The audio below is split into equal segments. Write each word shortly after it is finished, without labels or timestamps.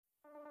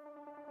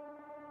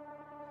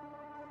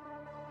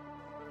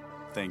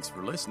Thanks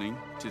for listening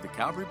to the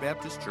Calvary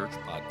Baptist Church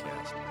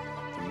podcast.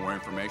 For more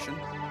information,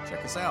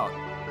 check us out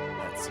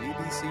at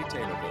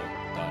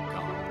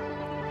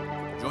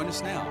cbctaylorville.com. Join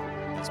us now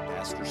as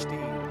Pastor Steve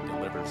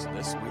delivers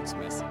this week's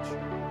message.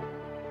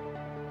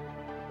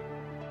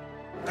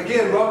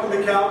 Again, welcome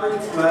to Calvary.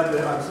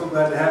 I'm so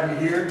glad to have you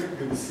here.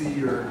 Good to see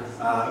your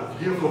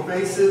beautiful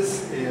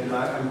faces, and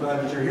I'm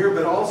glad that you're here.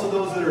 But also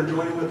those that are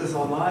joining with us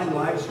online,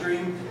 live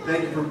stream,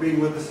 thank you for being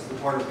with us as a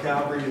part of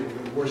Calvary and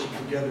worship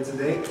together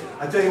today.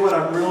 I tell you what,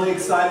 I'm really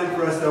excited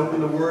for us to open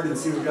the Word and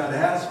see what God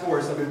has for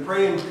us. I've been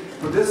praying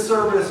for this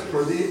service,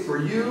 for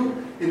you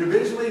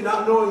individually,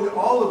 not knowing that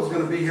all of us are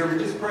going to be here, but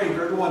just praying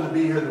for everyone to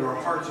be here, that our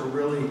hearts are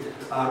really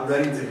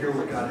ready to hear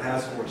what God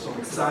has for us. So I'm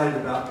excited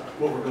about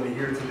what we're going to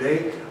hear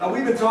today.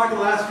 We've been talking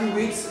the last few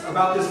weeks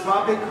about this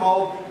topic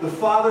called the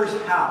Father's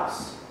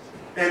House.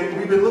 And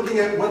we've been looking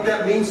at what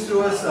that means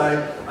to us.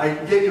 I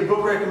gave you a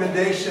book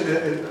recommendation,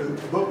 a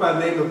book by the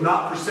name of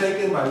Not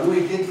Forsaken by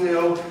Louis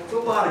Giglio. There's a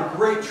lot of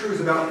great truths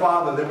about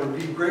Father that would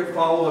be great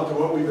follow-up to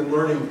what we've been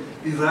learning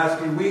these last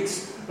few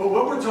weeks. But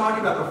what we're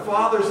talking about, the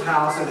Father's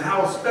house and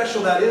how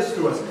special that is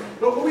to us.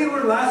 But what we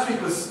learned last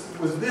week was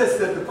this,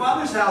 that the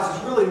Father's house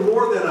is really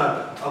more than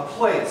a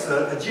place,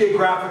 a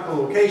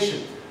geographical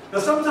location. Now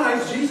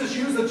sometimes Jesus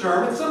used the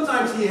term, and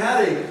sometimes he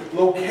had a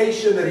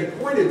location that he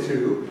pointed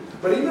to.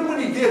 But even when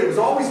he did, it was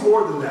always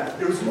more than that.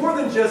 It was more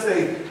than just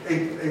a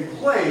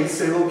place,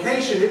 a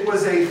location. It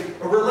was a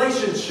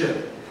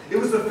relationship. It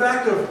was the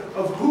fact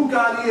of who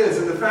God is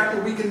and the fact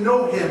that we can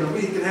know Him and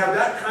we can have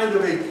that kind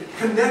of a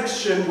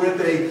connection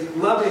with a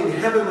loving,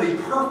 heavenly,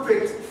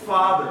 perfect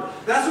Father.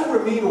 That's what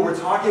we mean when we're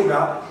talking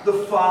about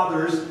the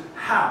Father's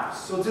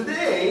house. So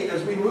today,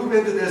 as we move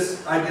into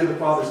this idea of the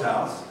Father's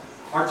house,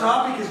 our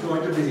topic is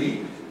going to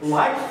be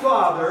like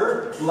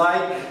Father,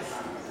 like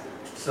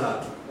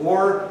Son.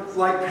 Or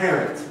like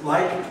parent,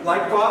 like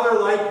father,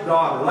 like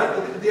daughter,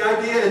 like the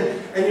idea,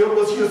 and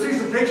you'll see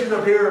some pictures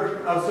up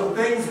here of some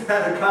things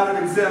that are kind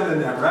of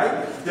examine that,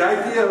 right? The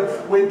idea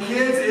of when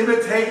kids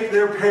imitate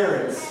their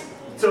parents.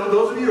 So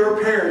those of you who are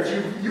parents,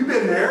 you've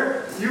been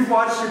there. You've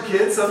watched your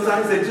kids.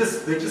 Sometimes they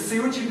just see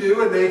what you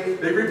do and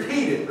they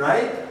repeat it,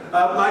 right?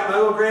 My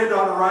little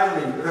granddaughter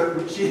Riley,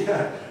 she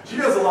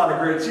does a lot of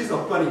great. She's a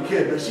funny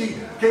kid, but she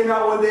came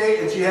out one day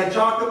and she had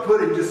chocolate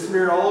pudding just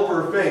smeared all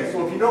over her face.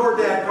 Well, if you know her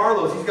dad,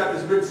 Carlos, he's got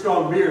this big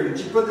strong beard, and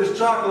she put this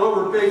chocolate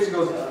over her face and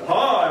goes,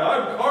 "Hi,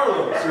 I'm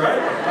Carlos," right?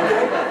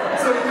 Okay,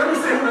 so you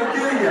understand what I'm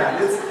getting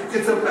at?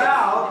 It's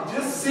about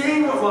just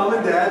seeing what mom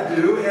and dad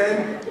do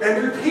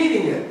and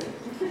repeating it.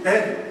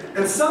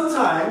 And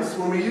sometimes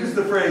when we use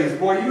the phrase,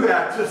 "Boy, you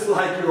act just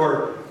like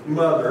your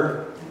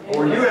mother,"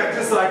 or "you act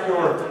just like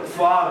your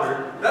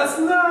father," that's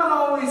not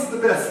always the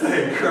best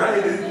thing,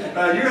 right?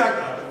 You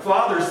act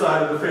father's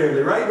side of the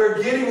family, right?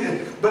 We're getting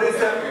it, but it's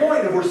that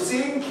point of we're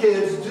seeing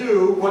kids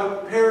do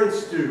what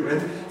parents do,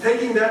 and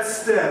taking that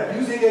step,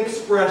 using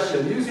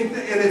expression,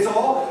 and it's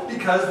all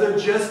because they're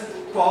just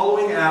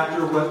following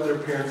after what their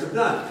parents have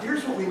done.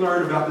 Here's what we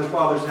learned about this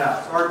Father's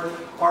house.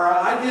 Our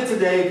idea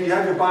today, if you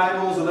have your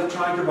Bibles,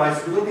 electronic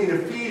devices, we're looking at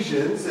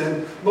Ephesians,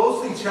 and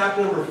mostly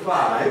chapter number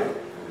 5.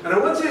 And I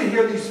want you to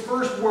hear these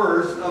first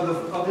words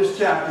of this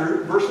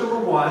chapter, verse number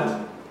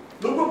 1.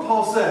 Look what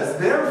Paul says.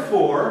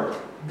 Therefore,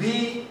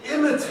 be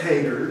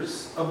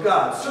imitators of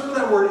God. Circle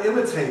that word,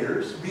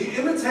 imitators. Be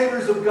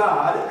imitators of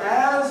God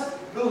as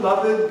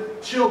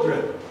beloved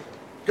children.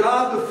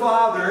 God the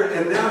Father,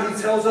 and now He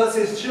tells us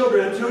His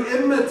children to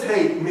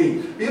imitate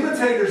me. Be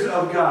imitators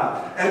of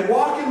God. And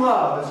walk in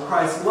love as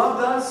Christ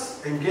loved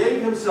us and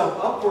gave Himself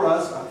up for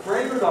us, a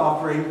fragrant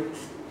offering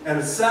and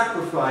a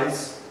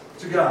sacrifice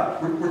to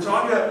God. We're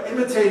talking about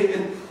imitating,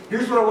 and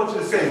here's what I want you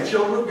to say.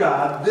 Children of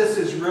God, this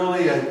is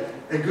really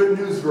a good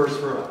news verse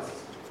for us.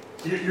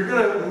 You're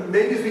going to,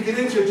 maybe as we get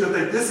into it, you'll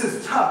think, this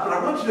is tough, but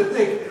I want you to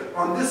think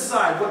on this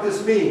side what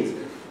this means.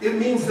 It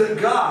means that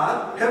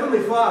God,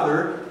 Heavenly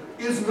Father,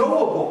 is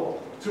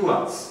knowable to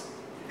us.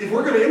 If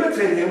we're going to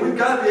imitate Him, we've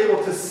got to be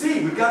able to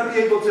see. We've got to be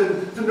able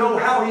to know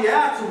how He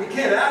acts, and we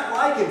can't act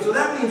like Him. So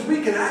that means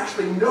we can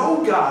actually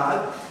know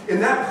God in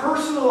that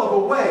personal of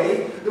a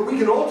way that we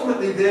can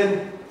ultimately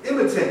then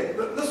imitate.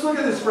 Let's look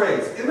at this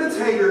phrase,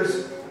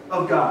 imitators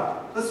of God.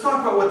 Let's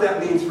talk about what that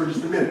means for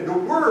just a minute. The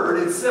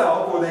word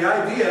itself, or the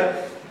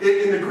idea,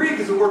 in the Greek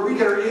is the word we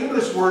get our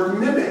English word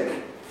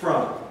mimic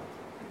from.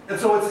 And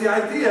so it's the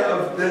idea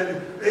of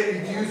that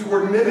you use the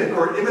word mimic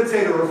or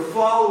imitator or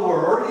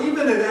follower or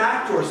even an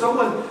actor,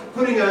 someone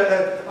putting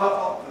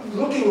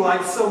looking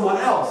like someone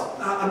else.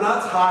 I'm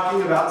not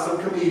talking about some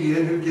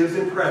comedian who gives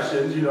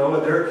impressions, and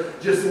they're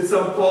just in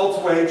some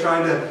false way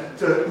trying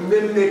to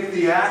mimic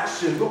the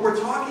action. What we're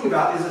talking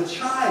about is a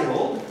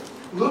child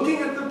looking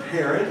at the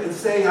parent and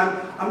saying,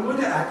 I'm going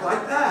to act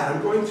like that.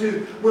 I'm going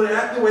to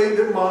act the way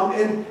that mom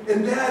and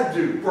dad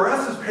do. For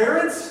us as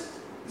parents,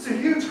 it's a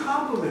huge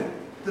compliment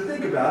to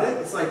think about it.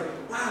 It's like,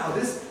 wow,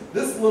 this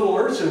little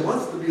urchin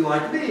wants to be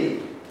like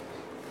me.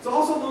 It's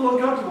also a little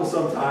uncomfortable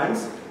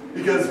sometimes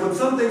Because when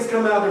some things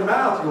come out of their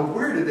mouth, you go,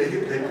 where did they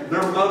hit?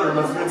 Their mother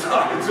must have been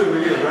talking to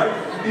them again,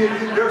 right?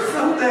 There are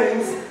some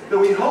things that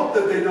we hope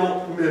that they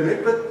don't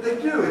mimic, but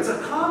they do. It's a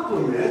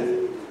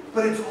compliment,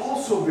 but it's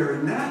also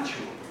very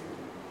natural.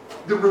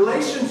 The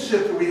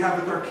relationship that we have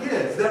with our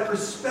kids, that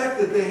respect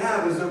that they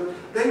have, is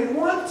that they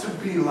want to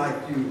be like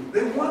you.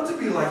 They want to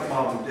be like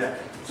mom and dad.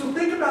 So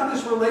think about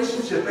this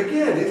relationship.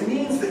 Again, it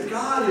means that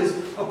God is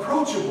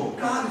approachable.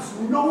 God is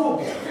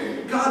knowable.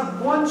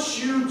 God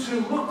wants you to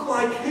look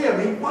like Him.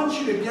 He wants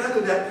you to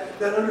gather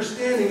that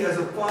understanding as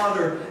a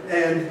father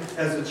and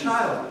as a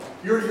child.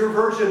 Your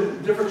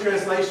version, different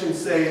translations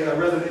say,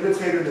 rather than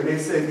imitator, they may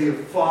say be a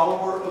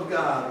follower of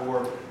God.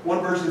 Or one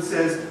version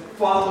says,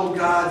 follow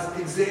God's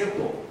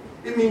example.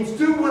 It means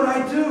do what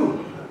I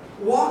do.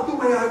 Walk the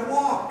way I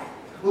walk.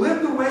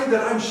 Live the way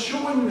that I'm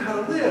showing you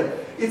how to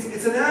live.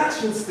 It's an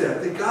action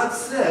step that God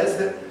says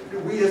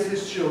that we as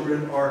His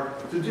children are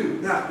to do.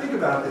 Now, think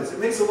about this. It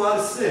makes a lot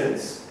of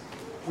sense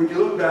when you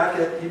look back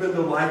at even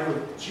the life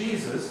of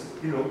Jesus,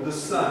 the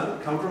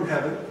Son, come from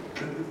heaven,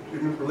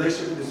 in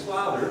relationship with His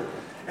Father,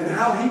 and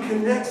how He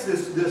connects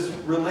this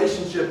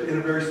relationship in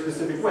a very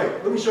specific way.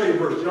 Let me show you a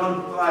verse.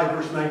 John 5,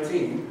 verse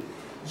 19.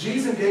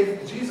 Jesus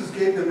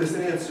gave them this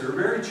answer.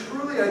 Very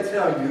truly I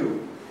tell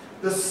you,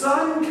 the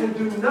Son can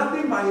do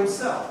nothing by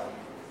Himself.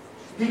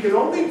 He can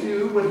only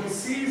do what He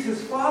sees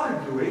His Father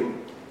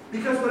doing,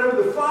 because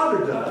whatever the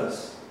Father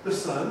does, the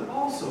Son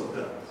also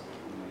does.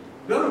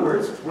 In other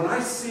words, when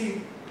I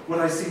see what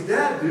I see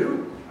Dad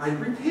do, I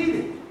repeat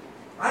it.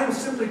 I am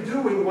simply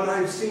doing what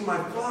I've seen my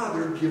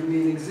Father give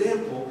me an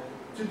example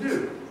to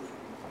do.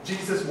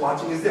 Jesus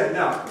watching His Dad.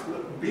 Now,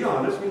 be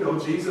honest, we know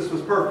Jesus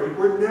was perfect.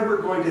 We're never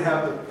going to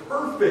have the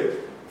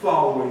perfect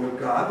following of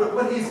God, but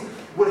what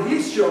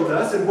He's showed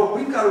us, and what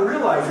we've got to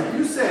realize, if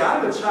you say,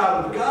 I'm a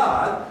child of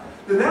God,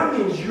 then that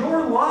means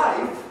your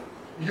life,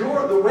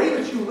 the way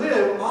that you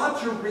live,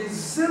 ought to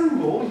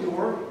resemble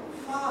your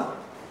Father.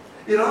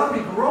 It ought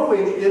to be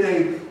growing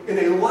in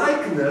a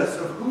likeness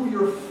of who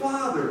your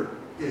Father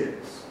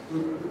is,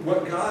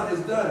 what God has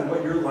done, and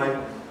what your life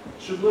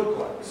should look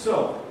like.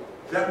 So,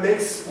 that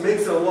makes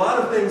a lot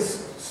of things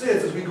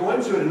sense as we go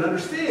into it and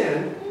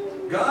understand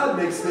God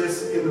makes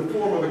this in the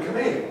form of a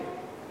command.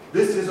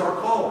 This is our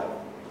calling.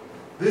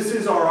 This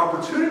is our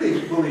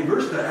opportunity,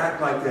 believers, to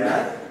act like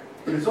that,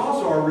 but it's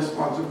also our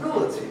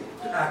responsibility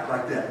to act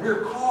like that.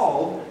 We're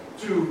called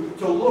to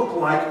look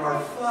like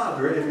our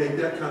Father and make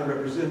that kind of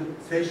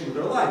representation of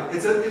their life.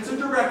 It's a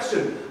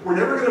direction. We're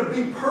never going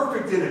to be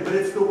perfect in it, but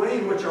it's the way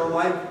in which our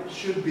life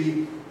should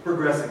be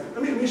progressing.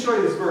 Let me show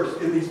you this verse.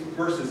 In these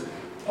verses,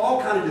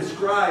 Paul kind of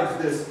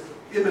describes this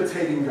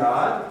imitating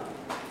God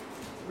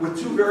with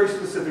two very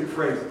specific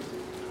phrases.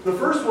 The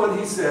first one,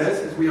 he says,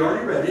 as we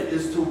already read it,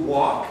 is to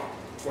walk,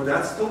 or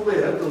that's to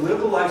live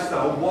the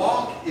lifestyle,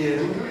 walk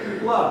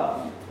in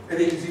love. And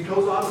he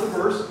goes on to the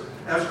verse,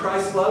 as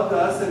Christ loved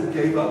us and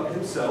gave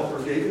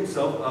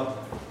himself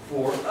up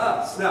for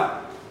us.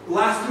 Now, the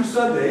last 2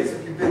 Sundays,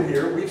 if you've been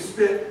here, we've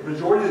spent the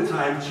majority of the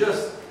time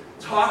just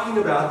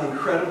talking about the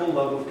incredible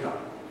love of God.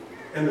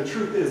 And the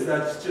truth is,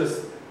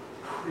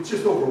 it's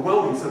just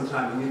overwhelming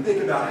sometimes when you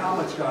think about how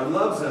much God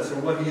loves us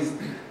and what He's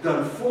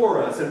done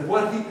for us and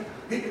what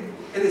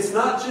and it's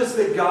not just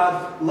that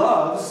God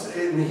loves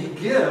and He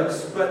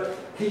gives, but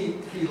He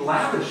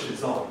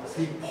lavishes on us.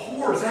 He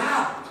pours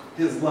out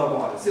His love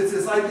on us. It's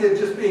this idea of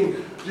just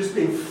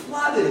being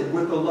flooded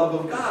with the love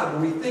of God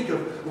when we think of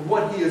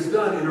what He has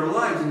done in our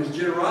lives and His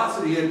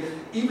generosity and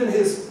even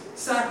His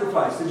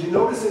sacrifice. Did you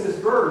notice in this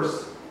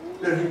verse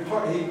that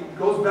he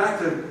goes back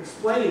to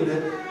explaining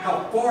that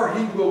how far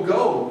He will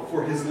go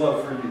for His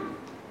love for you?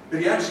 That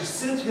He actually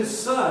sent His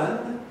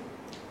Son,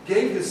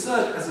 gave His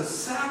Son as a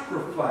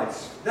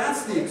sacrifice.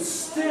 That's the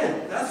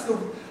extent.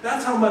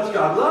 That's how much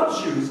God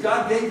loves you.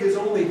 God gave His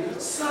only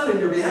Son in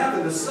your behalf,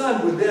 and the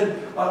Son would then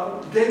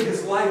gave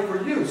His life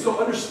for you.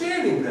 So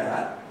understanding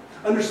that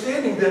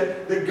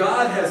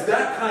God has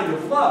that kind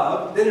of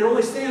love, then it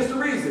only stands to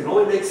reason. It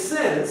only makes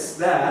sense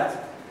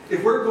that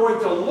if we're going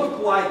to look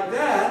like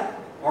that,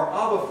 our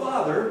Abba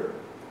Father,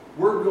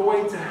 we're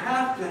going to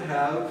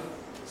have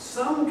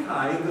some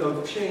kind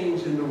of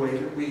change in the way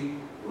that we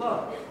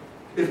love.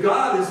 If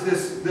God is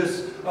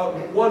this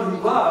one who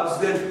loves,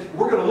 then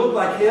we're going to look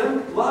like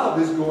Him. Love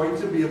is going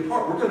to be a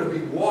part. We're going to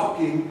be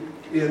walking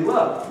in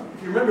love.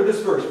 If you remember this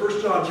verse,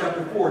 1 John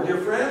chapter 4, dear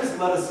friends,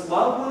 let us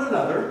love one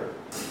another,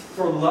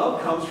 for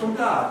love comes from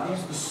God.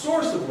 He's the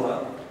source of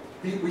love.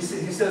 He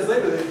says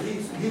later that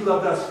He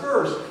loved us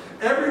first.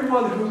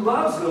 Everyone who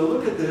loves, though,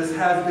 look at this,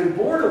 has been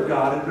born of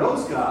God and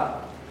knows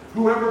God.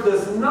 Whoever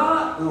does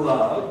not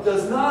love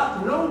does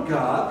not know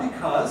God,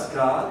 because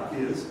God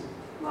is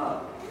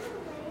love.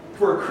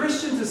 For a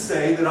Christian to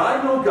say that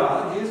I know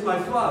God, He is my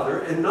Father,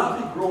 and not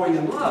be growing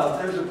in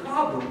love, there's a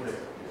problem there.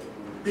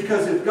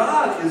 Because if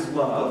God is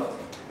love,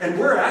 and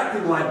we're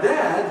acting like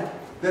Dad,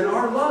 then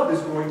our love is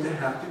going to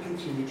have to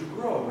continue to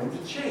grow and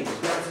to change.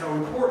 That's how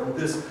important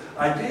this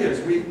idea is.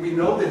 We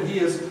know that He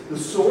is the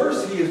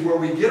source. He is where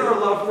we get our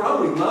love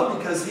from. We love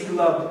because He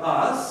loved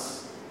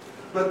us.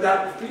 But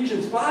that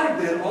Ephesians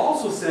 5 then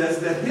also says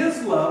that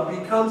His love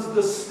becomes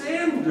the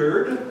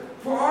standard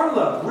for our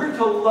love. We're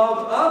to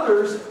love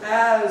others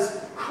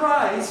as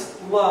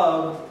Christ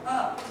loved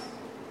us.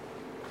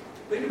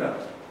 Think about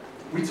it.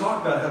 We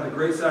talk about how the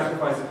great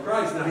sacrifice of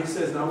Christ. Now he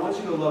says, now I want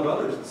you to love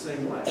others the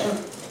same way.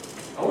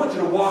 I want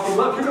you to walk in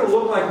love. If you're going to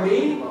look like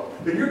me,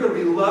 then you're going to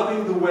be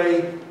loving the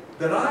way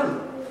that I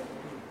love.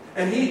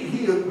 And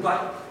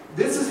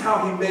this is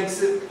how he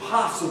makes it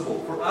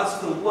possible for us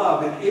to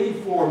love in any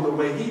form the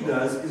way he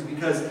does, is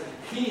because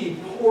he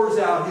pours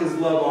out his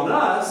love on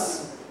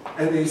us,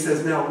 and then he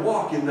says, now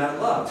walk in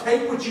that love.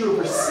 Take what you have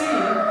received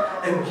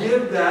and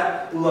give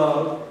that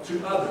love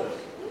to others.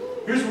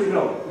 Here's what we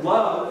know.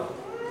 Love,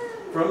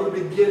 from the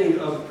beginning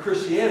of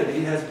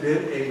Christianity, has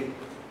been a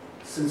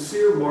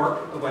sincere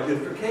mark of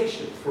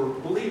identification for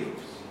believers.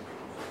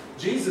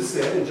 Jesus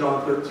said in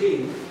John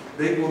 13,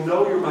 they will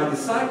know you're my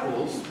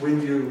disciples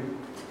when you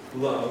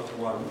love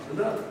one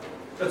another.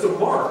 That's a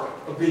mark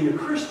of being a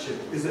Christian,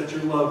 is that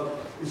your love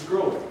is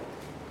growing.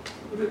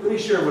 Let me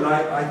share what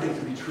I think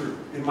to be true.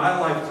 In my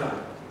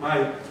lifetime,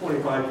 my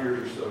 25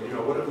 years or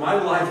so, my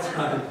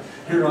lifetime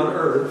here on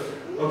earth,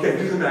 okay,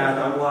 do the math,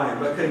 I'm lying,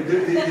 but okay,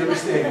 do you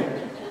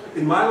understand?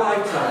 In my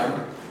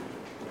lifetime,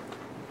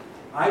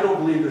 I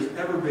don't believe there's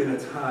ever been a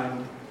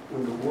time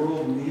when the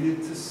world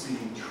needed to see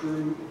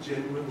true,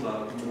 genuine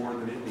love more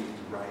than it needs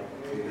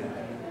right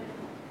today.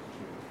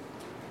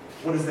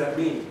 What does that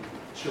mean,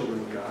 children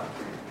of God?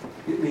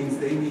 It means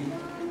the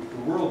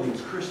world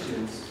needs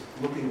Christians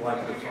looking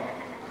like their Father.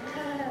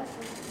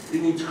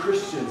 It needs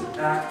Christians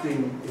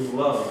acting in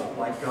love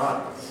like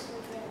God is.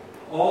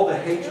 All the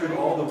hatred,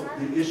 all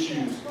the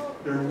issues,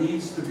 there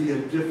needs to be a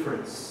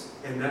difference.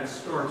 And that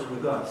starts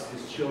with us,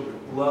 his children.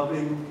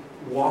 Loving,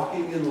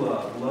 walking in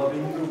love,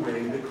 loving the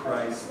way that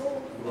Christ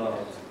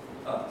loves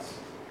us.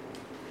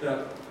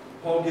 Now,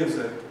 Paul gives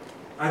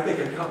I think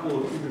a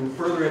couple of even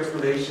further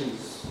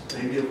explanations,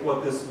 maybe, of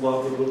what this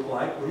love would look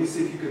like. Let me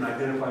see if you can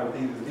identify with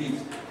either of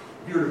these.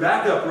 If you were to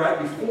back up right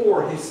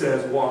before he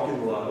says walk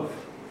in love,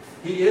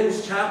 he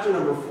ends chapter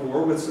number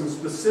 4 with some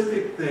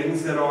specific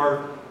things that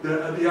are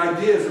the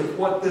ideas of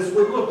what this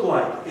would look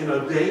like in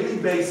a daily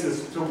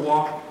basis to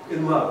walk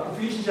in love.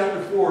 Ephesians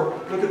chapter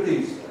 4, look at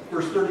these.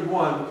 Verse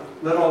 31,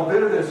 let all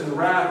bitterness and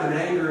wrath and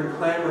anger and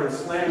clamor and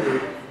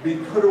slander be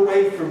put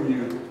away from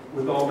you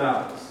with all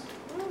malice.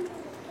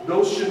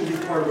 Those shouldn't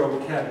be part of our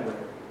vocabulary.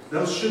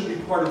 Those shouldn't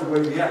be part of the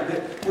way we act.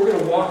 If we're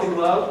going to walk in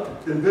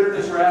love, then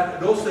bitterness, wrath,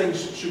 those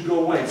things should go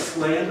away.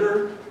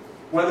 Slander,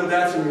 whether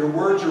that's in your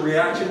words, your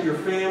reaction to your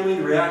family,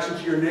 your reaction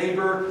to your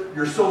neighbor,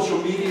 your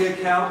social media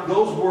account,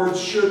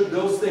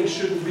 those things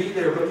shouldn't be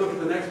there. But look at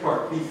the next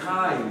part. Be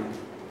kind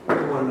to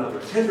one another,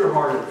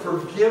 tenderhearted,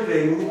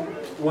 forgiving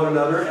one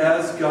another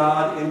as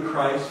God in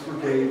Christ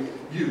forgave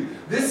you.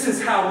 This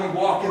is how we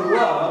walk in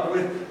love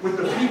with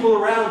the people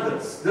around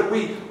us. That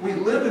we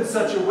live in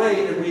such a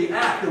way, and we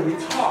act and we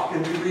talk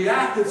and we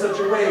react in such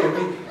a way,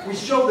 and we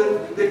show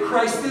that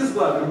Christ is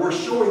love, and we're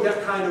showing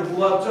that kind of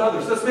love to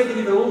others. Let's make it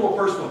even a little more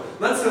personal.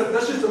 Let's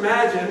just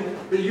imagine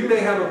that you may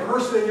have a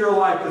person in your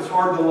life that's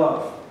hard to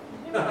love.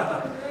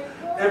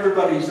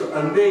 Everybody's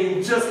a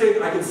name just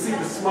came. I can see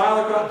the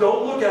smile across.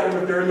 Don't look at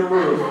them if they're in the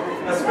room,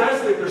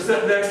 especially if they're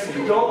sitting next to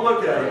you. Don't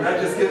look at them. That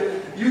just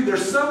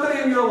there's somebody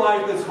in your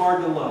life that's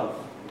hard to love.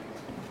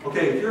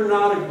 Okay, if you're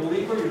not a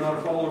believer, you're not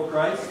a follower of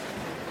Christ,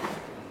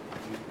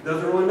 it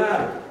doesn't really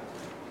matter.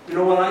 You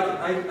know what?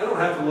 I don't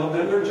have to love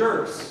them. They're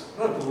jerks.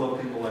 I don't have to love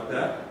people like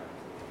that.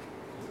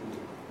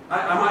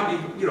 I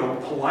might be,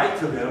 polite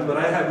to them, but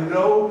I have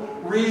no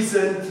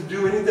reason to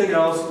do anything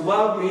else.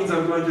 Love means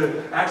I'm going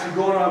to actually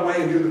go on my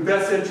way and do the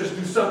best interest,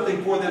 do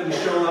something for them to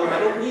show love. I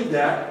don't need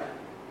that.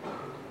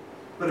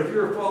 But if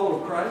you're a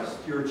follower of Christ,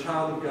 you're a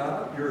child of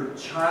God, you're a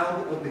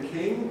child of the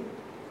King,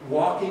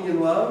 walking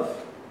in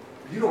love,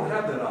 you don't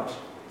have that option.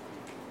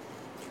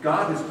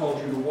 God has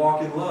called you to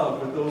walk in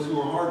love with those who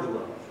are hard to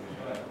love.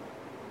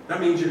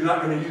 That means you're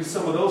not going to use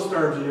some of those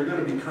terms, and you're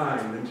going to be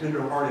kind and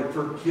tenderhearted,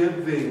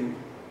 forgiving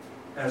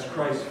as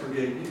Christ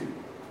forgave you.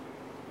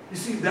 You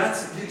see,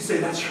 you say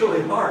that's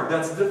really hard.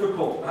 That's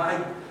difficult.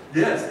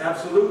 Yes,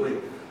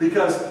 absolutely.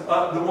 Because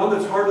the one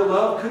that's hard to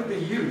love could be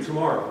you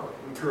tomorrow.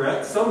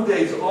 Correct? Some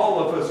days all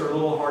of us are a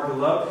little hard to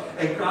love,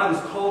 and God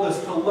has called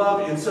us to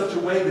love in such a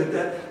way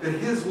that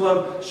His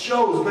love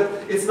shows. But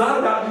it's not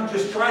about you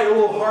just trying a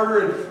little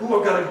harder and,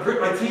 I've got to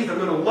grit my teeth, I'm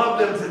going to love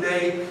them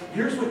today.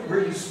 Here's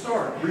where you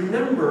start.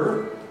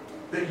 Remember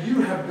that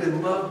you have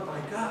been loved by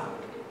God.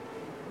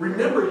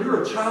 Remember,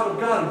 you're a child of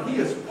God, and He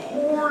has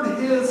poured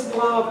His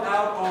love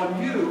out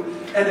on you.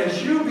 And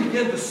as you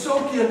begin to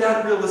soak in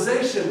that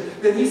realization,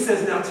 then He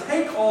says, now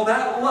take all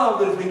that love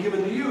that has been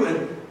given to you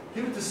and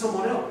give it to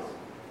someone else.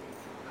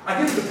 I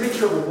give the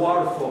picture of a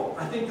waterfall.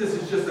 I think this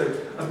is just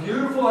a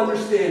beautiful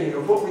understanding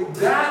of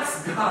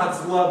that's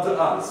God's love to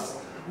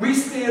us. We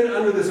stand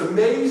under this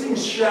amazing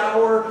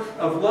shower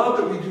of love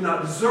that we do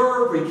not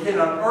deserve, we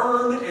cannot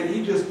earn, and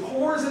He just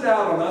pours it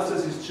out on us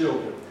as His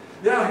children.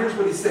 Now here's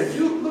what He said.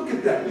 You look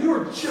at that. You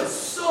are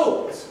just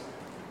soaked.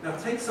 Now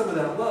take some of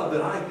that love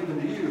that I've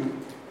given to you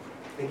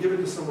and give it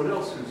to someone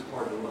else who's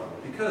hard to love.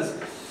 Because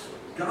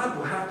God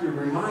will have to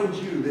remind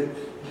you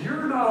that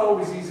You're not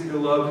always easy to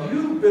love.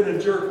 You've been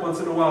a jerk once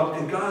in a while.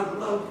 And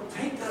God,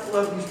 take that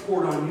love He's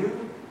poured on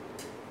you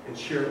and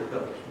share it with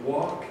others.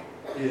 Walk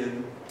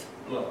in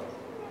love.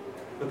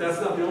 But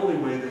that's not the only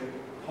way that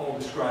Paul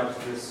describes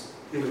this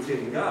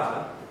imitating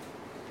God.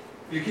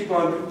 You keep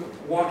on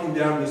walking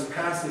down this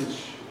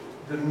passage,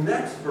 the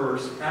next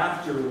verse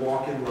after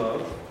walk in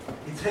love,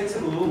 he takes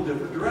it a little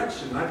different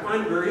direction. And I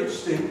find it very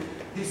interesting.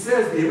 He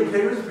says, the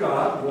imitators of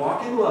God,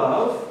 walk in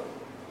love.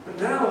 But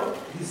now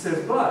he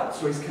says, but.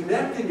 So he's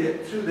connecting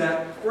it to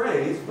that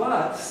phrase,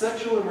 but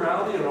sexual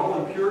immorality and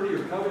all impurity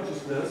or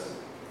covetousness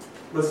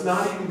must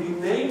not even be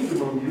named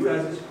among you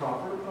as is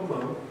proper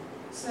among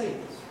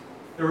saints.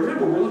 Now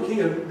remember, we're looking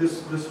at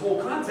this whole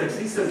context.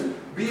 He says,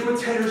 be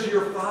imitators of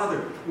your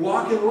Father.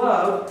 Walk in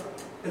love.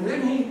 And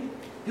then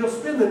he'll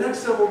spend the next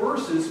several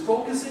verses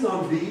focusing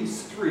on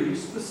these three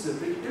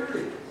specific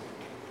areas.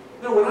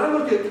 Now when I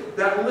look at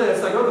that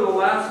list, I go to the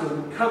last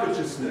one,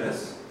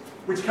 covetousness,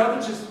 which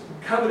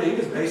coveting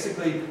is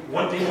basically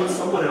wanting what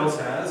someone else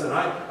has, and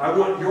I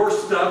want your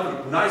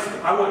stuff, nice,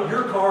 I want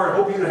your car, I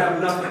hope you have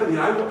enough money.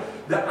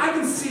 I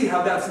can see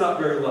how that's not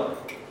very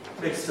love.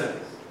 Makes sense.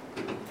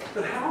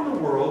 But how in the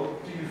world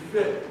do you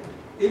fit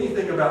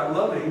anything about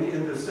loving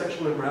into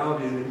sexual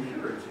immorality and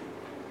impurity?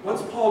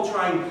 What's Paul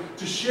trying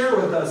to share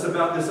with us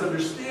about this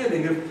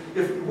understanding?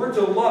 If we're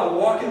to love,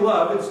 walk in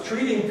love, it's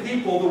treating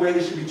people the way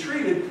they should be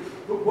treated.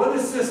 But what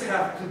does this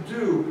have to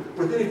do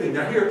with anything?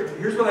 Now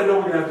here's what I know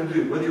we're going to have to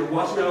do. Whether you're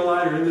watching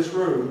online or in this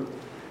room,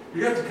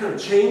 you have to kind of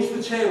change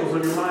the channels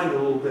of your mind a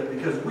little bit,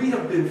 because we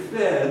have been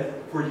fed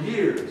for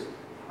years,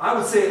 I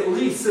would say at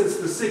least since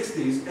the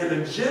 60s,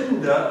 an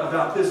agenda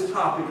about this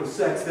topic of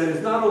sex that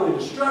is not only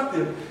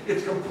destructive,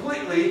 it's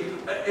completely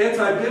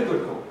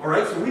anti-biblical. All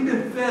right, so we've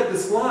been fed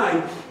this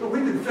line, but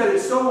we've been fed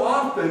it so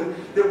often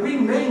that we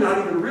may not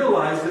even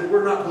realize that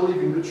we're not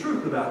believing the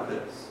truth about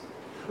this.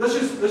 Let's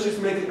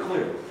just make it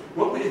clear.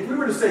 If we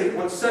were to say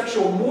what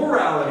sexual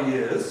morality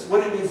is,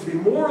 what it means to be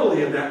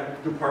morally in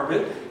that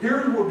department,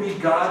 here would be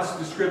God's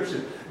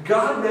description.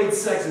 God made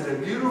sex as a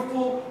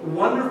beautiful,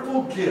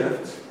 wonderful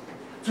gift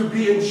to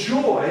be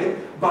enjoyed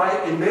by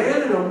a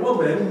man and a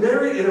woman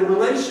married in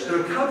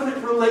a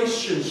covenant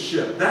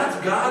relationship.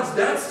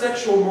 That's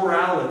sexual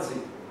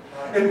morality.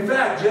 In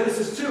fact,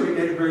 Genesis 2, he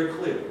made it very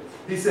clear.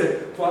 He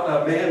said,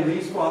 a man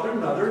leaves father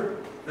and mother,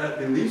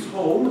 he leaves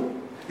home,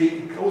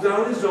 he goes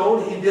out on his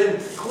own, he then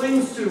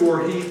clings to,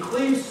 or he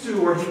cleaves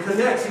to, or he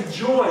connects, he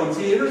joins,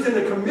 he enters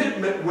into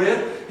commitment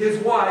with his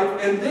wife,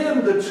 and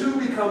then the two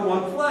become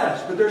one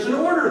flesh. But there's an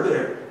order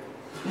there.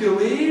 You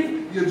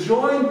leave, you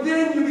join,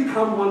 then you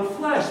become one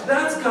flesh.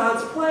 That's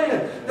God's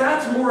plan.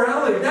 That's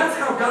morality. That's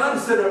how God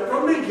has set up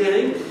from the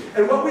beginning,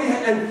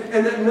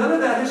 and that none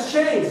of that has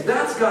changed.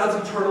 That's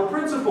God's eternal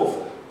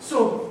principle.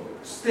 So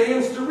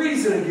stands to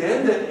reason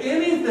again that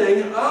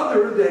anything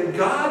other than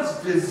God's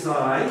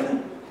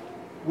design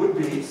would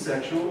be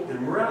sexual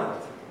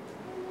immorality.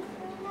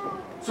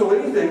 So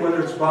anything,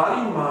 whether it's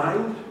body,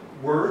 mind,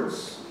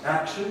 words,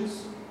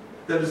 actions,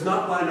 that does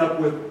not line up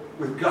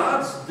with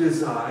God's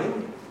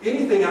design,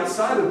 anything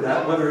outside of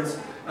that, whether it's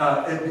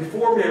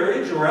before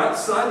marriage or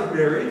outside of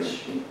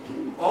marriage,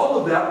 all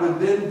of that would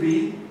then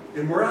be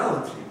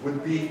immorality,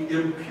 would be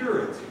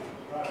impurity.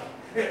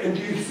 And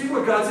do you see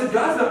what God said?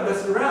 God's not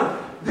messing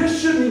around.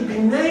 This shouldn't even be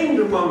named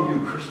among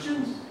you,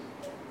 Christians.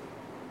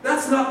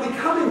 That's not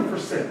becoming for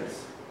saints.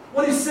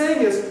 What he's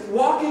saying is,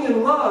 walking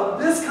in love,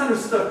 this kind of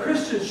stuff,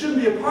 Christians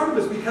shouldn't be a part of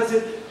us, because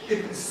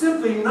it's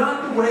simply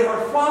not the way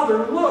our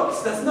Father looks.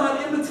 That's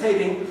not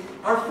imitating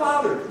our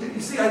Father. You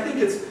see, I think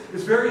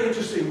it's very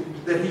interesting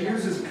that he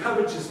uses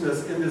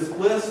covetousness in this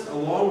list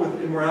along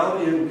with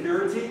immorality and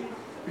impurity.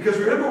 Because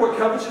remember what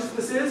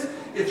covetousness is?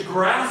 It's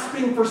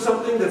grasping for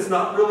something that's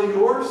not really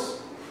yours.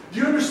 Do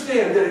you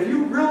understand that if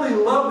you really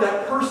love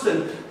that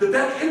person,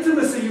 that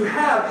intimacy you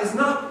have is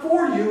not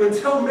for you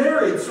until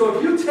married? So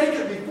if you take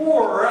it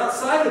before or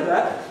outside of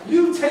that,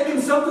 you've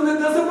taken something that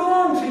doesn't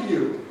belong to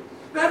you.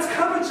 That's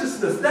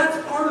covetousness.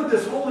 That's part of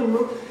this whole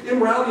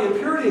immorality and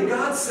purity. And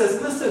God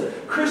says, listen,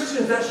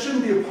 Christians, that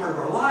shouldn't be a part of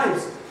our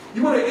lives.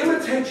 You want to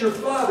imitate your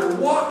Father.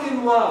 Walk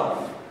in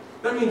love.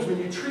 That means when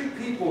you treat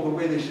people the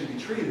way they should be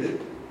treated,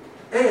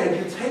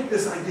 and you take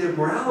this idea of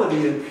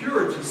morality and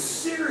purity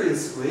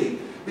seriously,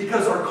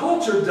 because our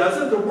culture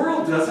doesn't, the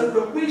world doesn't,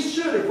 but we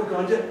should if we're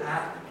going to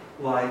act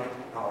like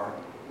our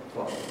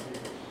Father.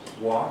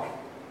 Walk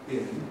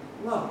in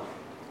love.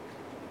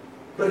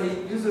 But he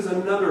uses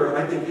another,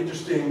 I think,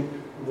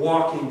 interesting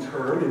walking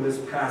term in this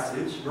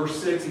passage.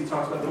 Verse 6, he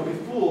talks about don't be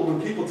fooled.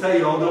 When people tell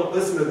you, oh, don't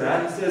listen to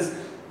that, he says,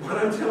 what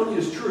I'm telling you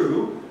is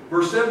true.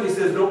 Verse 7, he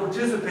says, don't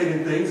participate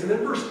in things. And then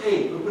verse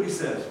 8, look what he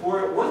says.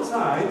 For at one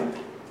time,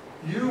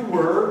 you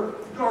were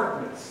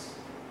darkness.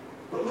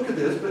 But look at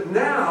this. But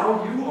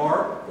now you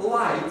are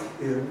light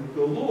in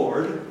the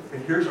Lord.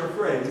 And here's our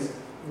phrase,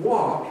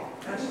 walk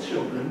as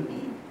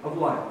children of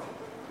light.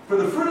 For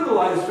the fruit of the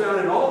light is found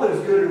in all that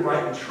is good and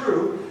right and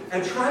true,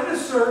 and try to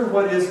discern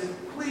what is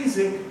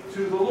pleasing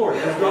to the Lord.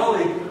 As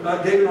Dolly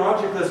gave an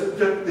object lesson,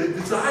 the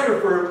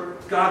desire for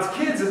God's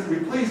kids is we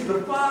please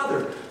the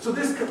Father. So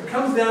this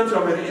comes down to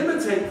I'm going to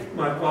imitate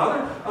my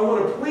Father. I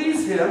want to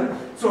please Him.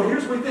 So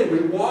here's what we think.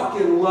 We walk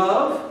in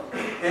love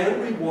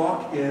and we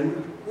walk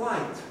in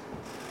light.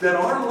 That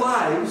our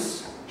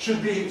lives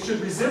should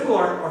resemble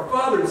our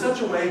Father in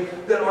such a way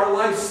that our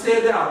lives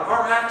stand out.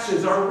 Our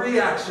actions, our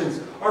reactions,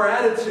 our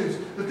attitudes,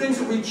 the things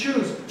that we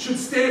choose should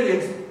stand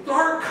in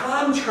stark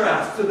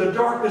contrast to the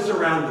darkness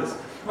around us.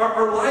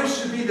 Our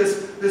lives should be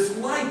this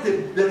light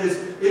that is,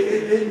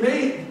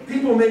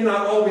 people may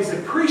not always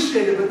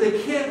appreciate it, but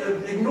they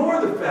can't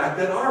ignore the fact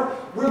that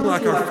we're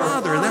like our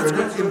Father, and that's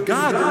what in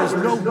God there is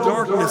no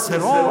darkness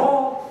at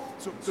all.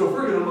 So if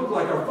we're going to look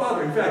like our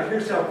Father, in fact,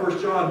 here's how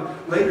 1 John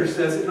later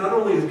says it. Not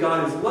only is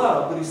God is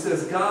love, but he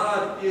says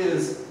God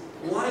is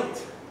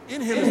light.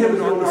 In him is no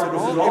darkness at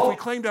all. If we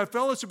claim to have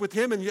fellowship with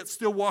him and yet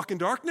still walk in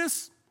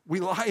darkness, we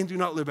lie and do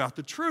not live out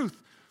the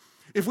truth.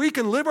 If we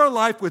can live our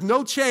life with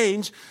no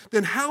change,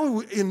 then how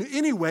in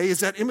any way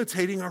is that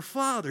imitating our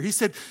Father? He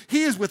said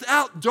he is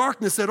without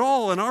darkness at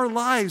all, and our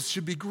lives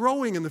should be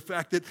growing in the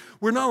fact that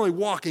we're not only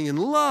walking in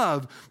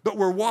love, but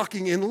we're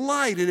walking in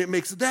light, and it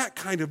makes that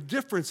kind of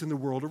difference in the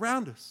world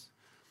around us.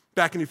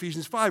 Back in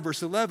Ephesians 5,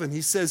 verse 11,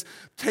 he says,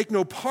 take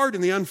no part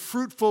in the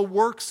unfruitful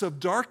works of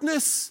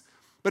darkness,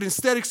 but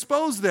instead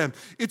expose them.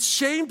 It's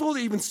shameful to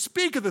even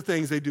speak of the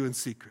things they do in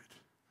secret.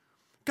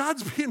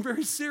 God's being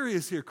very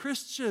serious here.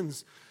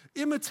 Christians,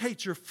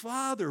 imitate your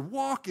Father.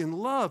 Walk in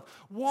love.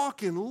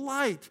 Walk in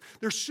light.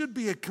 There should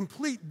be a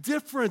complete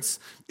difference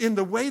in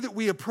the way that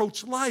we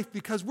approach life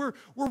because we're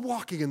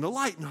walking in the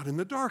light, not in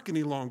the dark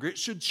any longer. It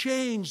should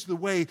change the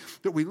way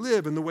that we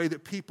live and the way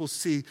that people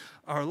see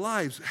our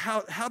lives.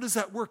 How does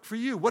that work for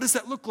you? What does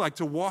that look like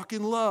to walk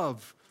in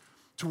love,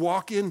 to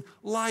walk in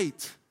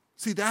light?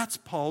 See, that's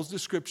Paul's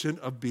description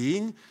of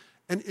being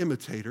an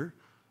imitator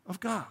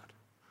of God.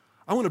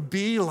 I want to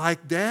be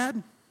like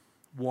Dad,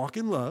 walk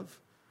in love,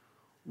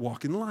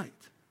 walk in light.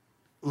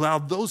 Allow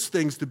those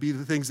things to be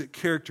the things that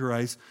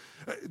characterize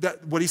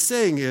that. What he's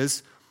saying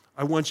is,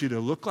 I want you to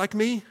look like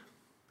me,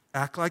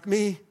 act like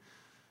me,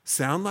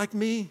 sound like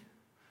me,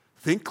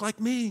 think like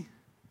me.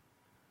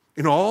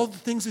 In all the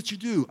things that you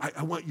do,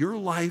 I want your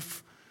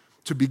life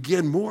to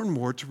begin more and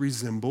more to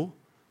resemble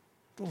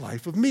the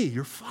life of me,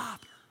 your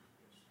Father.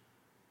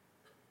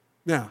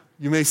 Now,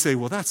 you may say,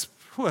 well, that's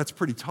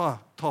pretty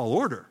tall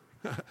order.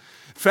 In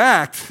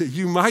fact,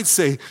 you might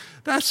say,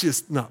 that's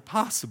just not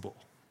possible.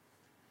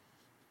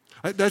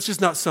 That's just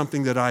not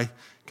something that I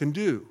can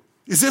do.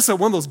 Is this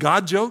one of those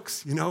God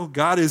jokes? You know,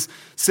 God is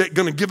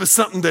going to give us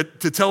something to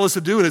tell us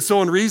to do, and it's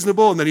so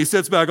unreasonable, and then he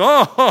sits back,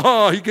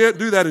 he can't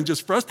do that, and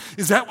just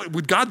frustrated.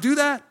 Would God do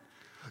that?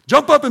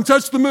 Jump up and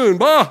touch the moon.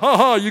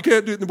 You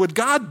can't do it. Would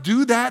God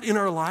do that in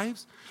our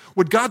lives?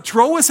 Would God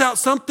throw us out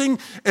something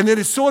and it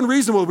is so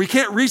unreasonable we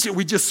can't reach it,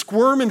 we just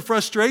squirm in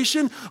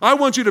frustration? I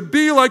want you to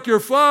be like your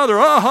Father.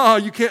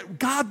 You can't.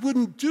 God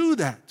wouldn't do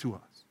that to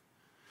us.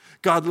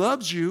 God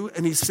loves you,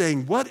 and he's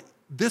saying what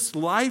this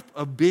life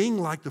of being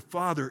like the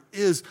Father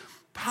is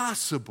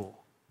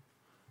possible.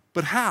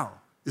 But how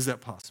is that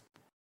possible?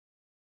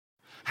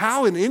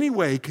 How in any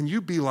way can you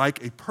be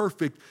like a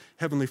perfect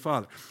Heavenly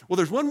Father? Well,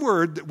 there's one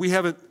word that we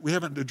haven't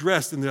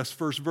addressed in this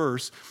first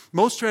verse.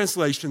 Most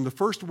translation, the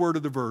first word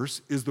of the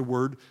verse is the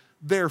word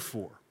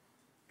therefore.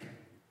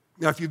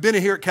 Now, if you've been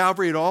here at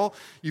Calvary at all,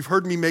 you've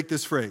heard me make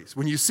this phrase.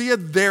 When you see a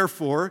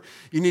therefore,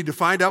 you need to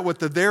find out what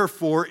the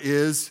therefore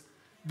is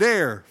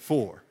there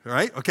for, all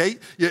right? Okay?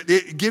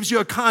 It gives you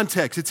a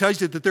context. It tells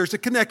you that there's a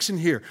connection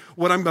here.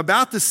 What I'm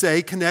about to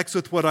say connects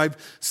with what I've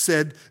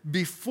said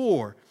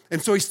before.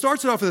 And so he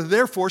starts it off with a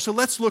therefore, so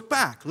let's look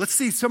back. Let's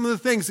see some of the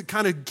things that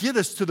kind of get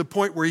us to the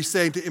point where he's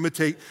saying to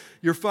imitate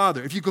your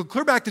Father. If you go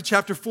clear back to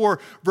chapter 4,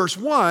 verse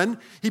 1,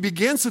 he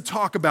begins to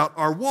talk about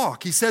our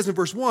walk. He says in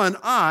verse 1,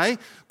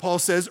 Paul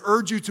says,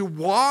 urge you to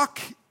walk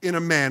in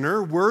a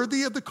manner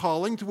worthy of the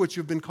calling to which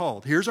you've been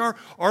called. Here's our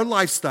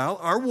lifestyle,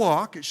 our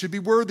walk. It should be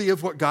worthy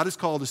of what God has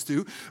called us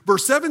to.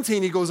 Verse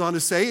 17, he goes on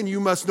to say, and you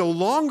must no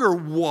longer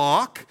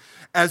walk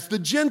as the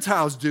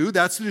Gentiles do.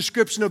 That's the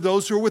description of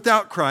those who are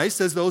without Christ,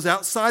 as those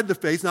outside the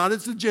faith, not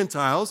as the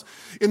Gentiles,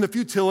 in the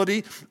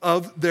futility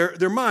of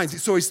their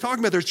minds. So he's talking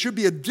about there should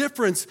be a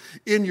difference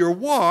in your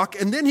walk.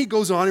 And then he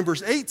goes on in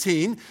verse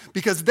 18,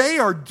 because they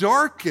are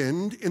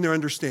darkened in their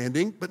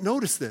understanding. But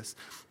notice this,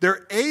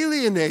 they're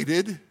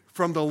alienated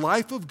from the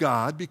life of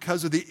God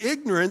because of the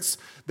ignorance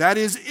that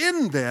is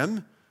in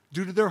them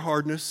due to their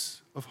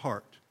hardness of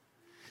heart.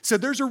 So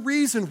there's a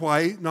reason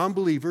why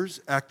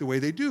non-believers act the way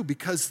they do,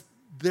 because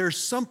there's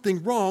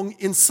something wrong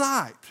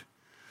inside.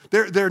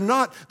 They're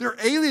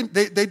alien.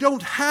 They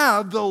don't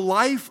have the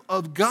life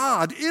of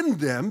God in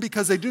them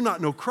because they do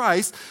not know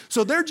Christ.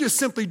 So they're just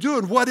simply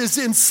doing what is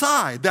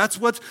inside. That's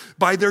what,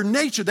 by their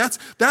nature, that's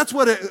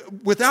what,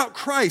 without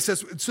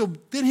Christ. So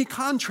then he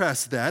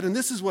contrasts that, and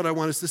this is what I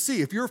want us to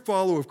see. If you're a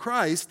follower of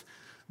Christ,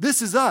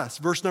 this is us.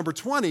 Verse number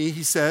 20,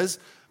 he says,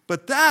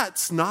 but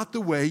that's not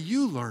the way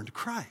you learned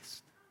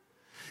Christ.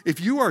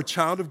 If you are a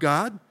child of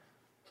God,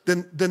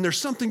 then there's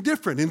something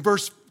different. In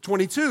verse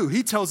 22,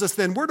 he tells us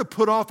then we're to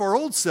put off our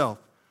old self,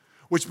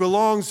 which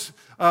belongs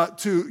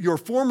to your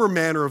former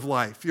manner of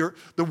life,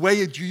 the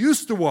way that you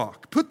used to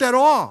walk. Put that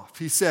off,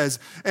 he says,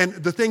 and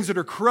the things that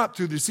are corrupt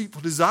through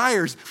deceitful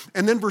desires.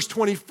 And then verse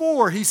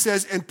 24, he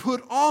says, and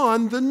put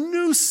on the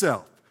new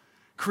self,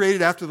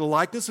 created after the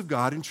likeness of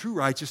God in true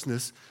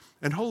righteousness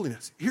and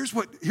holiness. Here's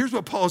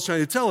what Paul is trying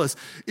to tell us.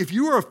 If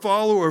you are a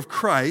follower of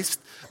Christ,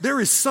 there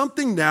is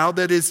something now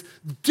that is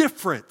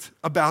different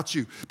about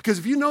you. Because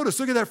if you notice,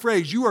 look at that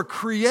phrase, you are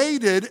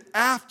created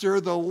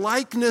after the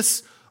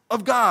likeness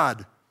of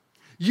God.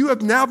 You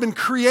have now been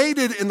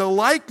created in the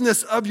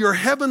likeness of your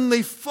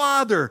heavenly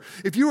Father.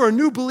 If you are a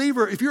new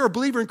believer, if you're a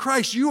believer in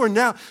Christ, you are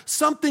now,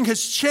 something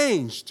has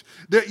changed.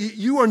 That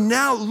you are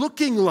now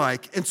looking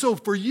like. And so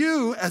for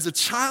you as a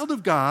child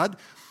of God,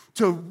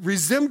 to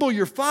resemble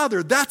your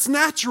Father, that's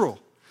natural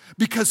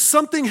because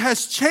something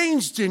has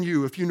changed in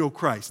you if you know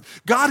Christ.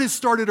 God has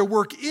started a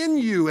work in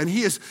you, and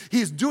He is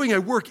doing a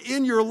work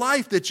in your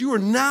life that you are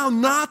now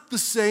not the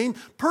same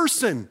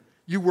person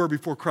you were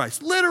before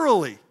Christ.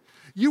 Literally,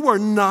 you are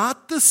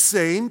not the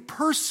same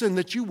person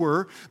that you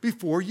were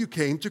before you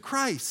came to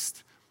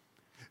Christ.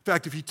 In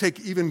fact, if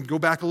you go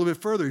back a little bit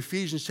further,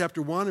 Ephesians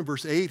chapter 1 and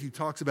verse 8, he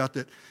talks about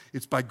that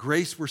it's by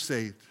grace we're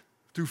saved,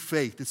 through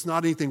faith. It's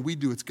not anything we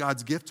do, it's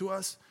God's gift to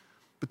us.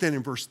 But then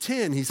in verse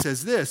 10, he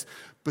says this,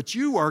 but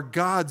you are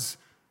God's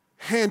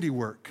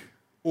handiwork,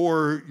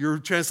 or your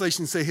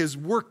translations say his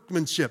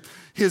workmanship,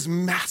 his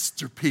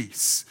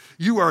masterpiece.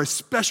 You are a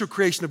special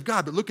creation of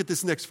God. But look at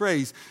this next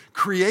phrase,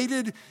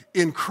 created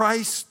in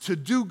Christ to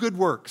do good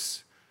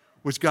works,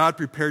 which God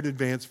prepared in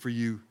advance for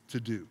you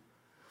to do.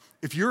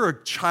 If you're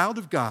a child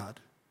of God,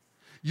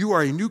 you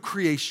are a new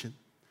creation.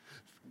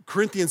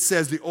 Corinthians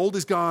says the old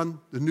is gone,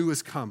 the new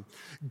has come.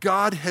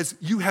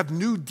 You have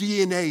new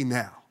DNA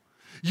now.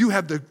 You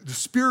have the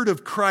Spirit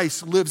of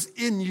Christ lives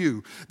in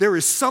you. There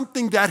is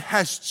something that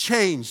has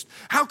changed.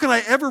 How can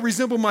I ever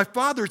resemble my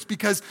Father? It's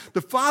because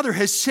the Father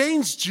has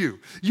changed you.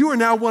 You are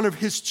now one of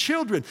His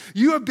children.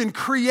 You have been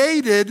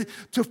created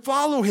to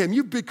follow Him.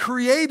 You've been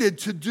created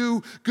to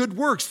do good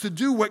works, to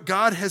do what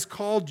God has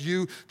called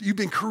you. You've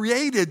been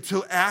created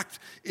to act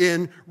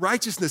in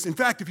righteousness. In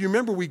fact, if you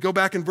remember, we go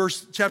back in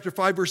chapter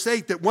 5, verse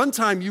 8, that one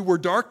time you were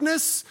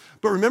darkness,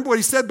 but remember what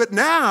he said, but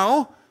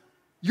now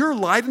you're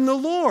light in the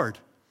Lord.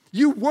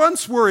 You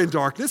once were in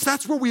darkness.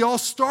 That's where we all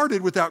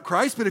started without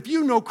Christ. But if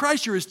you know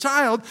Christ, you're His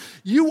child,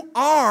 you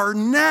are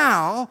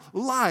now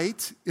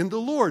light in the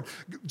Lord.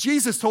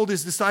 Jesus told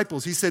His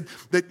disciples, He said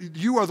that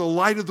you are the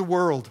light of the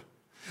world.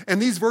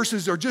 And these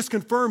verses are just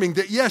confirming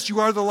that, yes,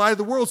 you are the light of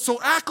the world, so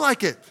act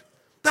like it.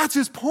 That's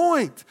His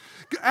point.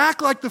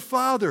 Act like the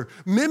Father.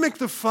 Mimic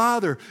the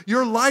Father.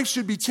 Your life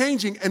should be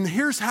changing. And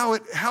here's how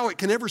it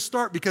can ever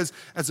start, because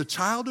as a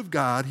child of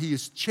God, He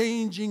is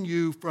changing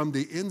you from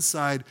the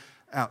inside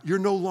out. You're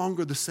no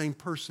longer the same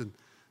person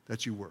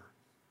that you were.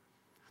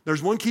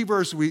 There's one key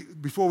verse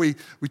before we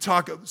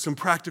talk some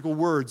practical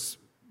words,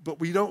 but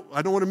I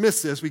don't want to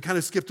miss this. We kind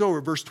of skipped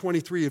over verse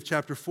 23 of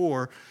chapter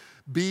 4.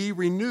 Be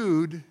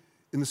renewed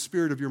in the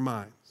spirit of your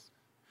minds.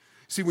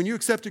 See, when you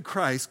accepted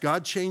Christ,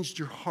 God changed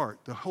your heart.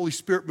 The Holy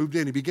Spirit moved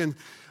in. He began.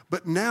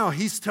 But now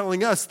He's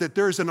telling us that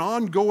there's an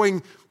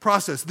ongoing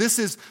process. This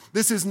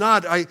is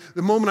not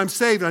the moment I'm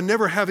saved, I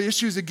never have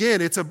issues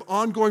again. It's an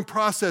ongoing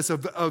process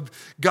of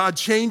God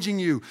changing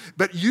you.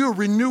 But you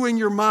renewing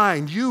your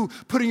mind, you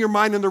putting your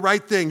mind on the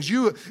right things,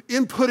 you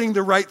inputting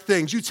the right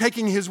things, you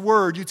taking His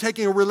word, you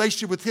taking a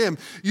relationship with Him.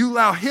 You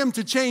allow Him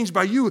to change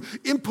by you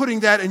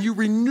inputting that, and you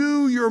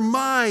renew your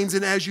minds.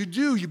 And as you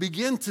do, you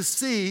begin to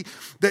see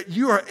that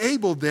you are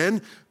able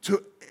then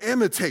to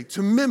imitate,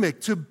 to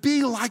mimic, to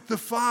be like the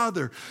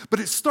Father. But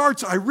it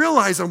starts, I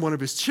realize I'm one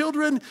of His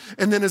children,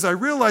 and then as I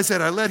realize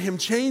that, I let Him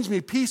change me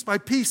piece by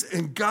piece,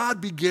 and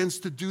God begins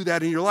to do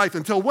that in your life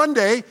until one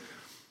day,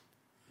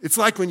 it's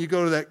like when you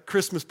go to that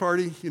Christmas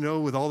party,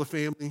 with all the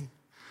family, and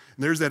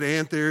there's that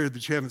aunt there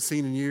that you haven't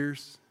seen in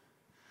years.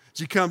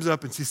 She comes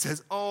up and she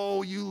says,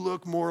 oh, you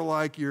look more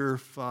like your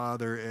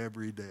father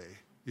every day.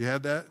 You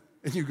have that?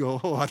 And you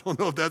go, oh, I don't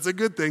know if that's a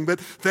good thing,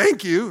 but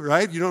thank you,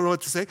 right? You don't know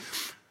what to say.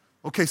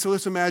 Okay, so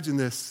let's imagine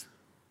this.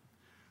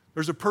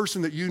 There's a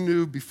person that you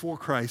knew before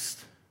Christ,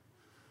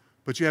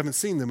 but you haven't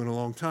seen them in a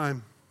long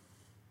time.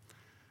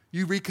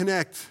 You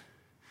reconnect.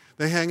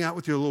 They hang out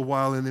with you a little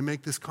while, and they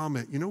make this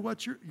comment. You know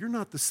what? You're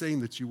not the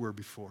same that you were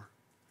before.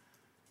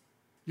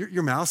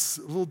 Your mouth's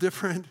a little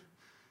different.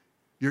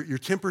 Your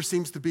temper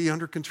seems to be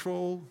under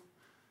control.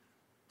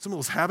 Some of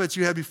those habits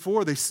you had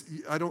before,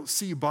 I don't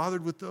see you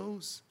bothered with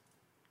those.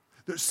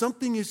 There's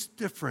something is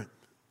different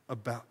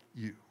about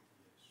you.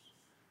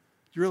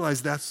 You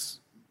realize that's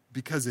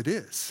because it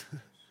is.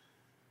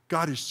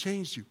 God has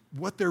changed you.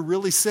 What they're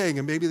really saying,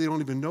 and maybe they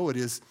don't even know it,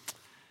 is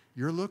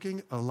you're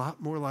looking a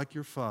lot more like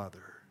your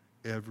Father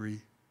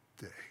every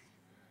day.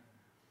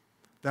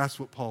 That's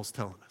what Paul's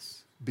telling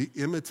us. Be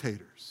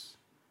imitators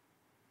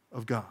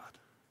of God,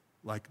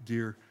 like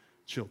dear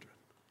children.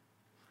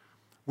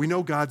 We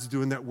know God's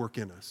doing that work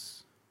in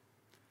us.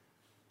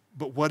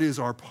 But what is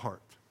our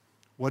part?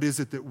 What is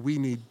it that we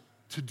need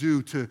to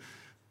do to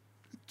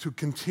to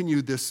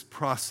continue this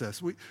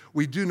process.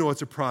 We do know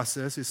it's a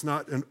process. It's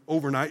not an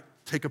overnight,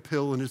 take a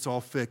pill and it's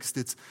all fixed.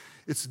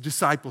 It's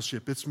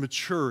discipleship, it's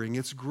maturing,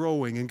 it's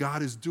growing, and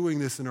God is doing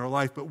this in our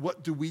life. But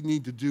what do we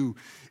need to do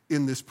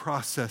in this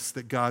process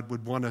that God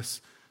would want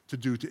us to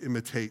do to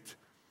imitate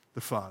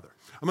the Father?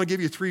 I'm going to give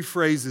you 3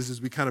 phrases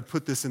as we kind of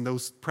put this in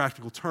those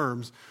practical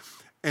terms.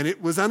 And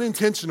it was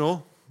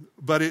unintentional,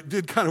 but it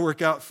did kind of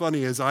work out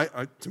funny,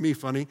 to me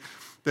funny,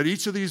 that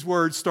each of these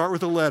words start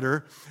with a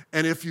letter.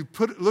 And if you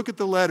look at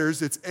the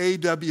letters, it's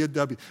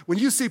A-W-W. When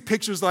you see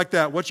pictures like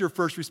that, what's your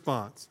first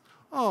response?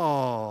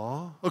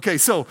 Oh, okay,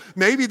 so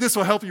maybe this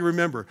will help you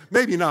remember.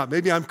 Maybe not,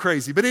 maybe I'm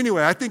crazy. But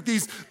anyway, I think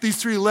these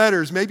 3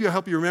 letters, maybe will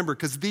help you remember,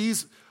 because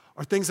these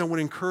are things I want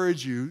to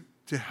encourage you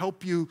to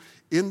help you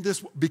in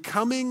this,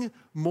 becoming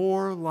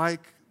more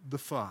like the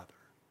Father.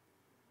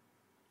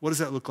 What does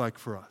that look like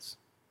for us?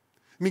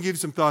 Let me give you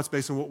some thoughts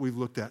based on what we've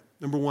looked at.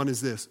 Number 1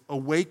 is this: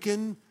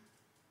 awaken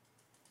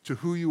to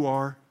who you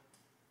are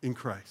in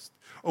Christ.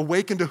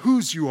 Awaken to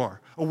whose you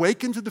are.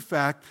 Awaken to the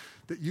fact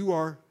that you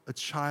are a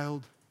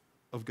child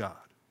of God.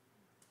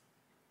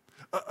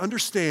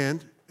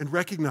 Understand and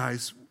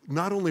recognize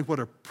not only what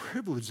a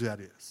privilege that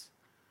is,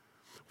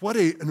 what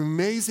an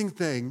amazing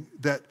thing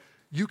that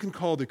you can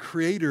call the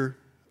creator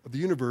of the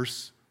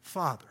universe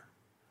Father.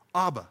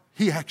 Abba.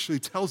 He actually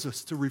tells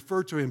us to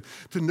refer to him,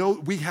 to know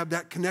we have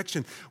that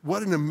connection.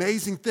 What an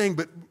amazing thing.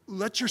 But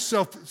let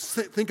yourself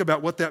think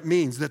about what that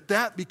means,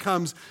 that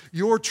becomes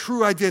your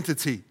true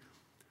identity.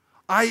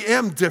 I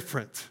am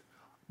different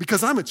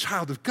because I'm a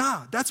child of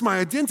God. That's my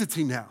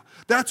identity now.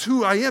 That's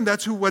who I am.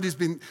 That's what has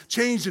been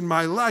changed in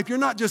my life. You're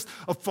not just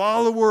a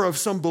follower of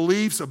some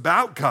beliefs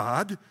about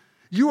God.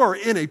 You are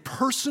in a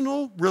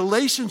personal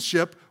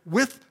relationship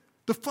with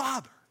the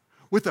Father,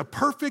 with a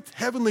perfect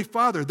heavenly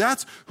Father.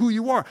 That's who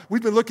you are.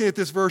 We've been looking at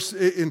this verse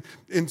in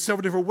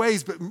several different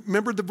ways, but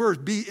remember the verse: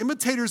 be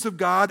imitators of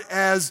God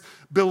as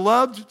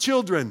beloved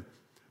children.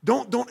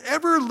 Don't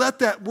ever let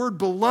that word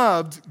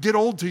beloved get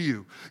old to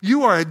you.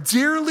 You are a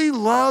dearly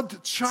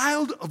loved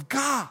child of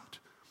God.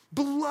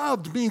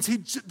 Beloved means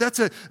that's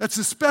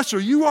a special.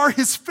 You are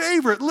his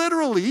favorite,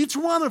 literally, each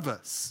one of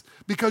us.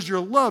 Because you're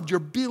loved, you're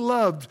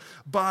beloved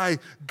by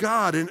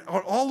God. And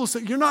all those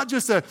things, you're not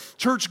just a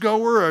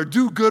churchgoer or a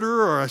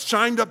do-gooder or a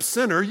shined-up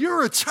sinner.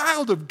 You're a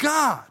child of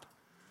God.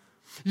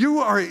 You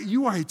are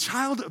a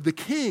child of the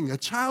King, a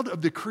child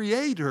of the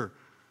Creator.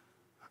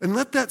 And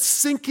let that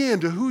sink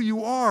into who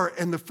you are,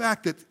 and the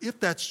fact that if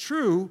that's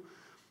true,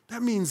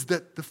 that means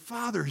that the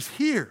Father is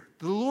here.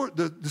 The Lord,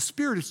 the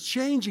Spirit is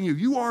changing you.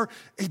 You are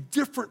a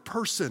different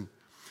person.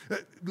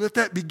 Let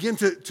that begin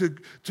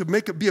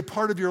to be a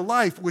part of your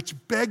life, which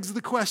begs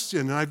the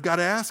question, and I've got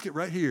to ask it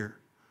right here.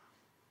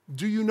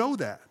 Do you know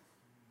that?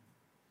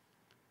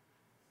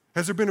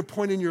 Has there been a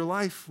point in your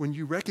life when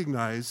you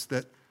recognize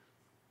that,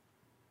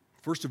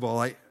 first of all,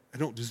 I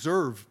don't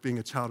deserve being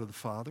a child of the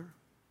Father,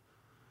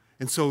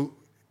 and so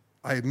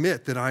I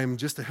admit that I am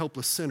just a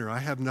helpless sinner. I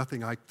have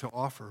nothing to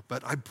offer,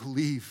 but I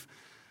believe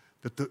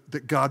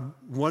that God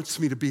wants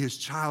me to be his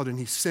child, and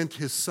he sent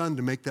his son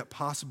to make that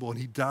possible, and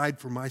he died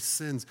for my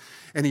sins,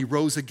 and he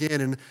rose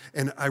again,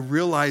 and I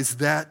realize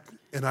that,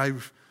 and I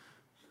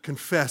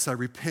confess, I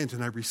repent,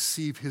 and I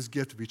receive his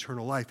gift of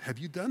eternal life. Have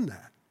you done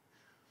that?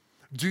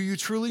 Do you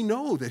truly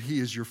know that he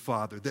is your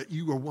Father, that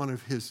you are one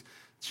of his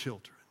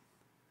children?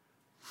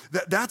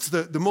 That's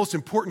the most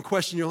important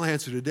question you'll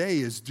answer today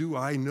is, do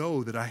I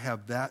know that I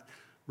have that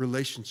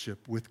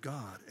relationship with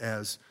God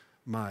as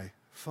my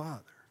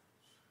Father?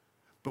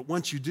 But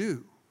once you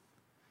do,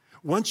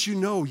 once you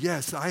know,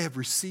 yes, I have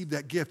received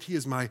that gift, he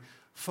is my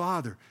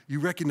Father, you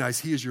recognize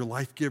he is your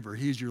life giver,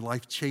 he is your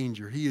life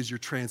changer, he is your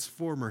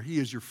transformer, he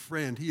is your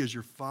friend, he is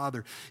your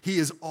Father, he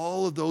is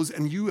all of those,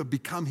 and you have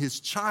become his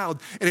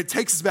child. And it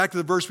takes us back to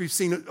the verse we've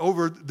seen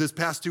over this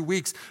past 2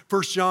 weeks,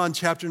 1 John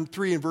chapter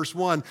 3 and verse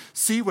 1.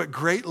 See what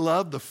great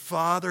love the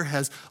Father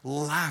has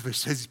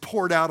lavished, has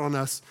poured out on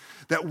us,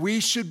 that we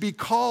should be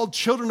called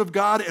children of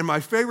God. And my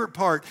favorite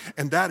part,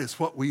 and that is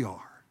what we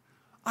are.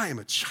 I am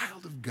a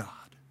child of God.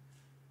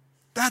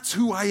 That's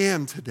who I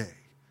am today.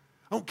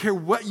 I don't care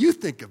what you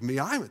think of me.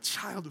 I'm a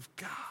child of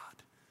God.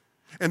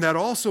 And that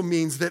also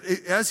means that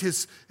as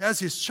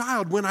his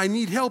child, when I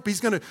need help,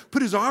 he's going to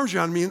put his arms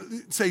around me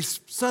and say,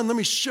 son, let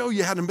me show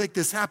you how to make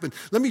this happen.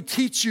 Let me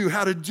teach you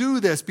how to do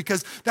this,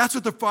 because that's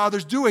what the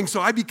Father's doing. So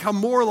I become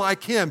more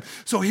like him.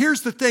 So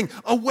here's the thing.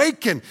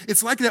 Awaken.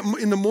 It's like that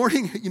in the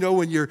morning,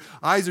 when your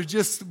eyes are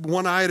just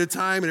one eye at a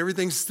time and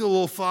everything's still a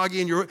little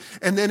foggy.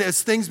 And then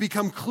as things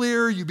become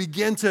clear, you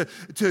begin to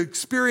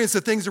experience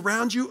the things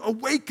around you.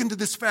 Awaken to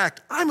this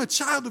fact. I'm a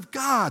child of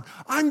God.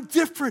 I'm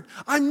different.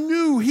 I'm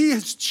new. He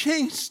has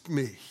changed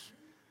me.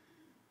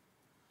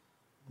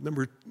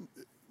 Number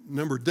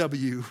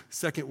W,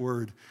 second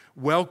word,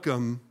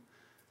 welcome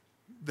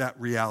that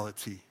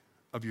reality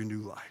of your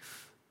new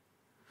life.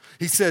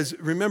 He says,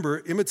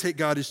 remember, imitate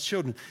God as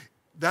children.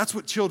 That's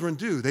what children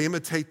do. They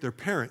imitate their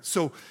parents.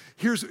 So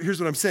here's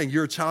what I'm saying.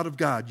 You're a child of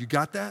God. You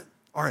got that?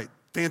 All right,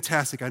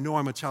 fantastic. I know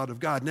I'm a child of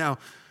God. Now,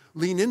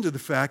 lean into the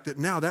fact that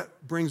now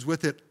that brings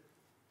with it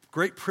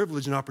great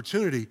privilege and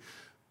opportunity,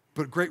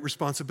 but great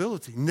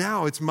responsibility.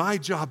 Now it's my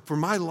job for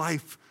my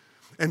life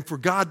and for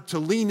God to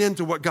lean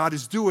into what God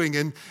is doing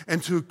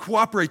and to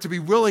cooperate, to be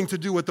willing to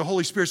do what the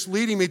Holy Spirit's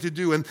leading me to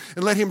do and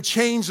let Him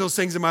change those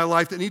things in my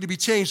life that need to be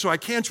changed so I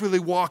can truly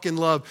walk in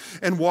love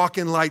and walk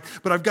in light.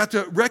 But I've got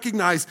to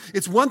recognize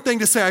it's one thing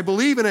to say I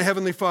believe in a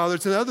Heavenly Father.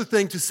 It's another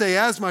thing to say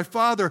as my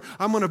Father,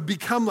 I'm going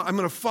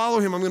to follow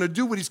Him. I'm going to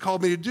do what He's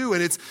called me to do.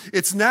 And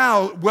it's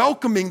now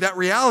welcoming that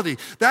reality.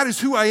 That is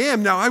who I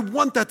am. Now I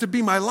want that to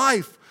be my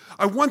life.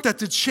 I want that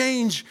to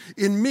change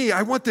in me.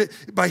 I want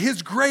that by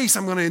His grace,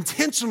 I'm going to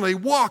intentionally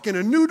walk in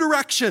a new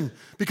direction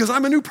because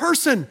I'm a new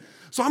person.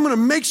 So I'm going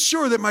to make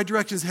sure that my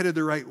direction is headed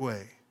the right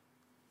way.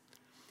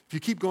 If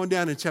you keep going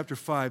down in chapter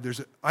 5,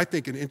 there's, I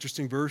think, an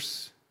interesting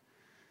verse.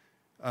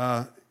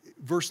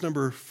 Verse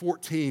number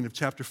 14 of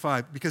chapter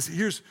 5, because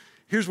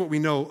here's what we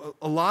know.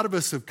 A lot of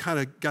us have kind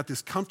of got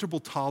this comfortable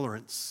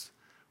tolerance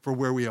for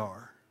where we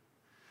are.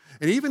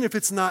 And even if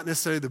it's not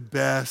necessarily the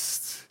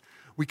best,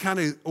 we kind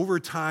of, over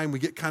time, we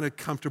get kind of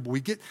comfortable.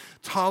 We get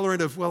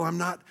tolerant of, well, I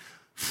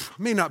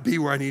may not be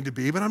where I need to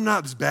be, but I'm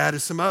not as bad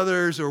as some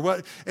others or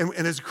what. And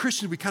as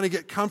Christians, we kind of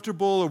get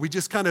comfortable or we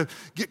just kind of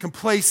get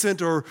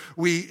complacent or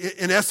we,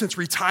 in essence,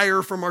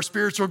 retire from our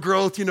spiritual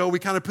growth. You know, we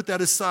kind of put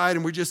that aside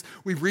and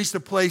we've reached a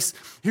place.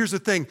 Here's the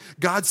thing.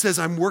 God says,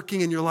 I'm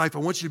working in your life. I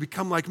want you to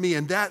become like me.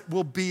 And that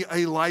will be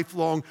a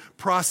lifelong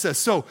process.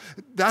 So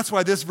that's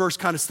why this verse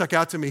kind of stuck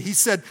out to me. He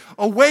said,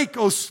 awake,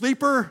 O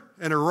sleeper,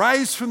 and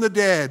arise from the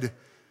dead,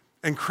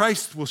 and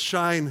Christ will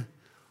shine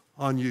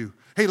on you.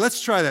 Hey, let's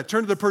try that.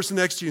 Turn to the person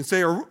next to you and say,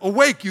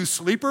 awake, you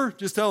sleeper.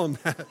 Just tell them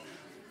that.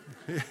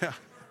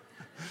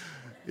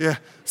 Yeah.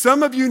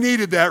 Some of you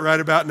needed that right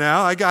about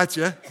now. I got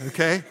you.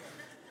 Okay.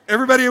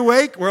 Everybody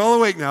awake? We're all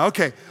awake now.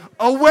 Okay.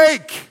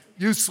 Awake,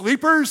 you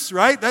sleepers,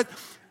 right? That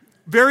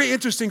very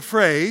interesting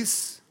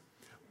phrase.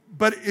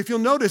 But if you'll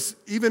notice,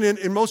 even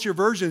in most of your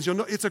versions, you'll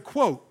know it's a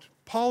quote.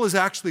 Paul is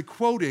actually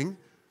quoting.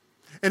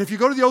 And if you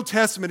go to the Old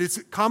Testament, it's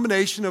a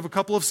combination of a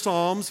couple of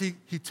Psalms.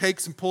 He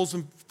takes and pulls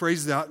some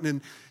phrases out, and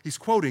then he's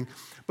quoting.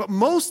 But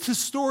most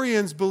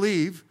historians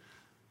believe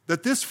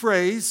that this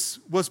phrase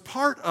was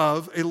part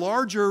of a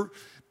larger,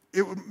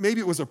 maybe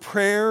it was a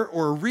prayer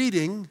or a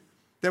reading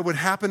that would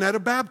happen at a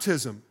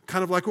baptism,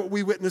 kind of like what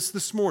we witnessed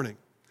this morning.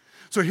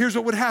 So here's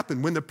what would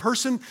happen. When the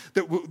person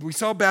that we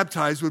saw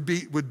baptized would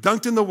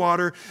dunked in the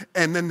water,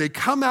 and then they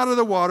come out of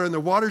the water and the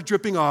water's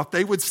dripping off,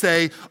 they would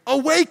say,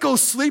 awake, O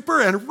sleeper,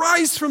 and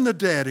rise from the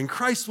dead, and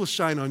Christ will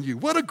shine on you.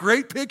 What a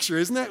great picture.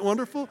 Isn't that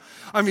wonderful?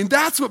 I mean,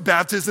 that's what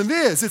baptism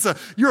is.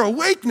 You're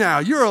awake now.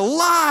 You're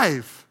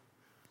alive.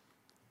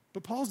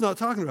 But Paul's not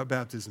talking about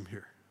baptism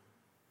here.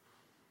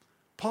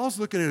 Paul's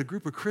looking at a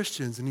group of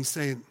Christians, and he's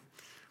saying,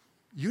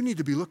 you need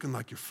to be looking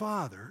like your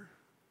Father.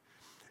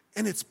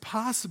 And it's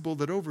possible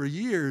that over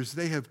years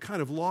they have kind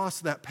of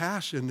lost that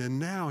passion, and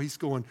now he's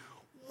going,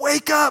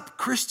 wake up,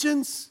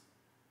 Christians.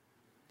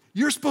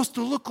 You're supposed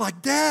to look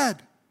like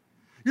Dad.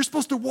 You're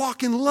supposed to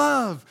walk in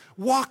love,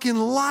 walk in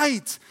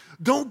light.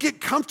 Don't get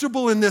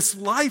comfortable in this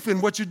life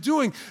and what you're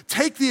doing.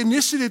 Take the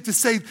initiative to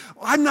say,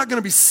 I'm not going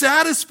to be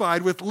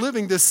satisfied with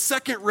living this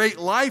second-rate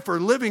life or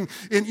living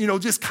in,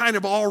 just kind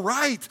of all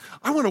right.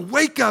 I want to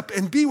wake up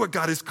and be what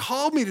God has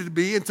called me to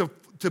be and to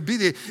be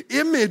the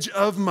image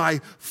of my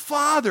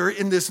Father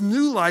in this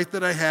new life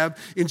that I have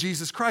in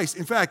Jesus Christ.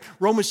 In fact,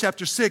 Romans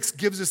chapter 6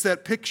 gives us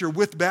that picture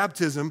with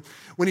baptism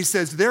when he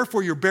says,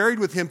 therefore you're buried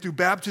with him through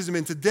baptism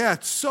into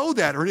death, so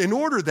that, or in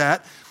order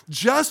that,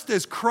 just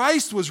as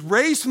Christ was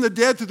raised from the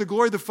dead through the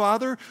glory of the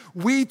Father,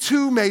 we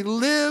too may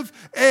live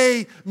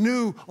a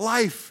new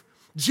life.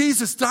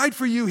 Jesus died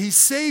for you. He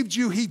saved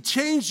you. He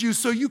changed you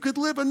so you could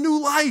live a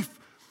new life.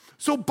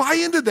 So buy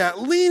into that,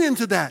 lean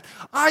into that.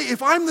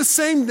 If I'm the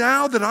same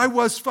now that I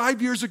was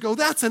 5 years ago,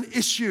 that's an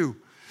issue.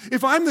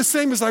 If I'm the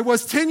same as I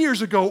was 10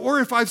 years ago, or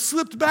if I've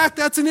slipped back,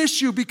 that's an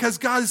issue because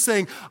God is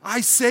saying,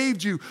 I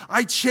saved you,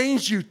 I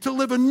changed you to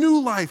live a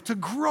new life, to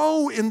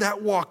grow in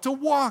that walk, to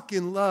walk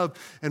in love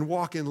and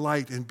walk in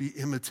light and be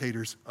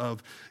imitators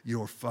of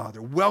your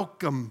Father.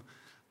 Welcome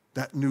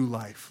that new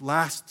life.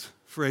 Last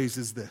phrase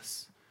is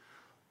this: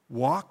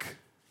 walk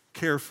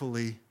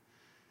carefully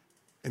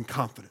and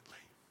confidently.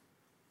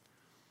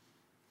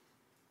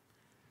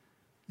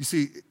 You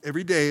see,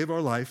 every day of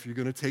our life, you're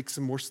going to take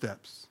some more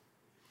steps.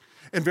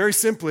 And very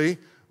simply,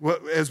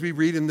 as we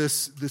read in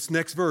this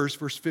next verse,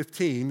 verse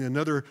 15,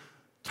 another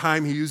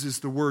time he uses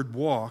the word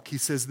walk, he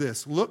says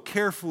this: look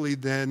carefully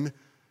then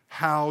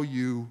how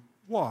you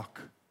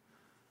walk,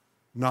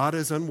 not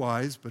as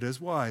unwise, but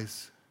as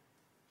wise,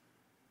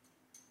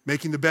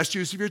 making the best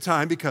use of your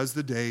time because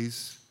the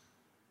days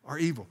are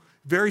evil.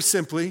 Very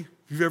simply,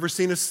 if you've ever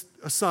seen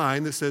a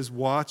sign that says,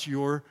 watch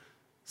your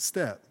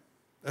step,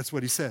 that's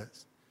what he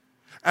says.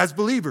 As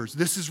believers,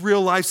 this is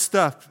real life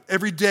stuff.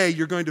 Every day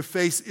you're going to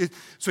face it.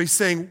 So he's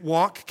saying,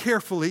 walk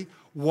carefully,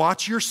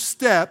 watch your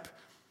step,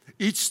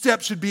 Each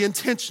step should be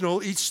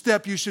intentional. Each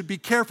step you should be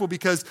careful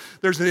because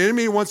there's an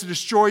enemy who wants to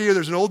destroy you.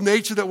 There's an old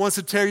nature that wants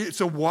to tear you.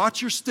 So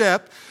watch your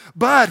step.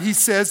 But he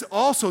says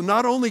also,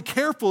 not only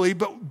carefully,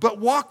 but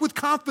walk with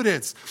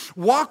confidence.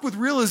 Walk with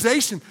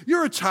realization.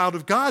 You're a child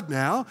of God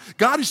now.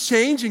 God is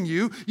changing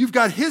you. You've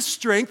got his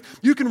strength.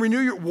 You can renew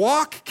your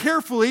walk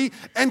carefully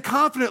and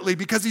confidently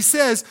because he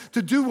says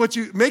to do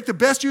make the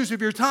best use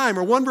of your time.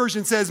 Or one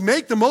version says,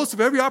 make the most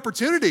of every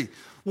opportunity.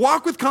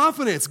 Walk with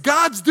confidence.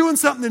 God's doing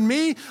something in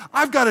me.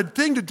 I've got a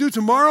thing to do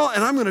tomorrow,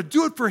 and I'm going to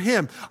do it for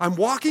him. I'm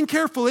walking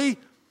carefully,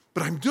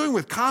 but I'm doing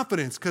with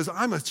confidence because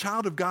I'm a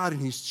child of God, and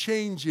he's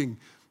changing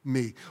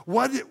me.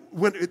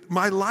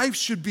 My life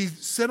should be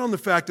set on the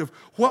fact of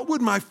what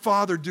would my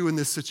Father do in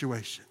this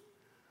situation?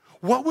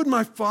 What would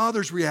my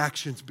Father's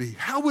reactions be?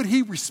 How would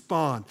he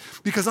respond?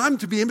 Because I'm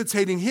to be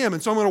imitating him,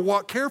 and so I'm going to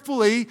walk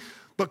carefully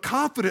but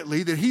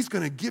confidently that he's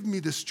going to give me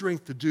the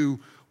strength to do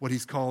what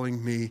he's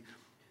calling me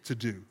to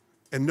do.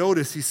 And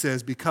notice he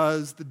says,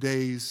 because the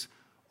days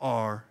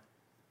are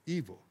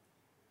evil.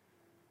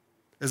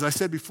 As I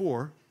said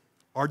before,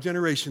 our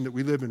generation that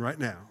we live in right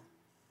now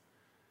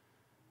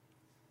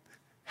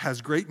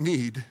has great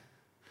need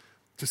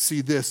to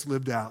see this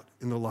lived out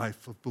in the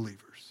life of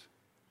believers.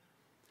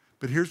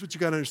 But here's what you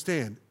got to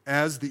understand.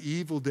 As the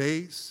evil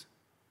days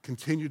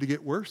continue to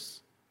get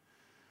worse,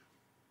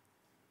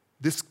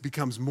 this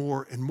becomes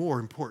more and more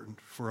important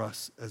for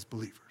us as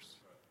believers.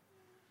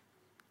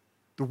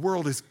 The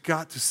world has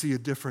got to see a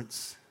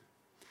difference.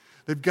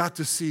 They've got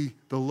to see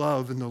the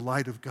love and the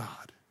light of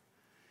God.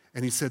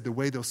 And he said the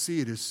way they'll see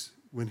it is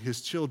when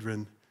his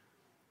children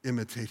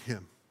imitate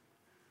him.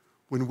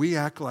 When we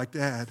act like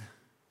that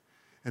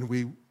and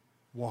we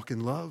walk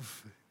in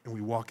love and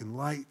we walk in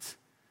light,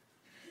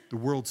 the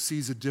world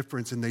sees a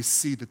difference and they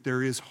see that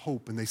there is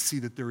hope and they see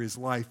that there is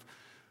life.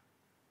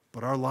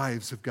 But our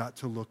lives have got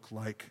to look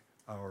like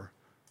our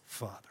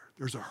Father.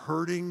 There's a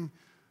hurting,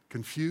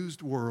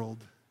 confused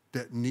world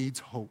that needs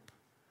hope.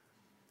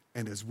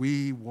 And as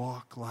we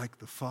walk like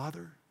the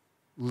Father,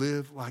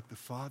 live like the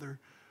Father,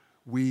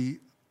 we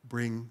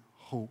bring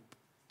hope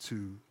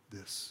to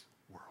this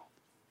world.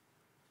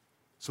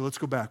 So let's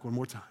go back one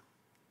more time.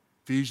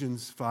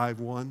 Ephesians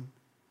 5:1.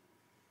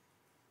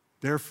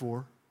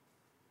 Therefore,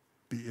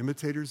 be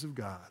imitators of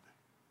God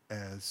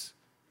as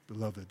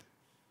beloved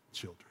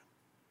children.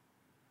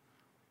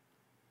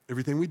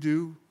 Everything we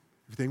do,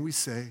 everything we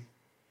say,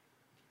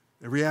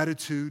 every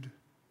attitude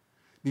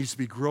needs to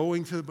be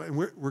growing and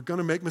we're going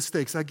to make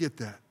mistakes. I get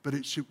that. But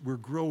we're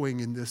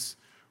growing in this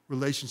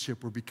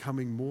relationship. We're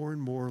becoming more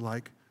and more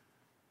like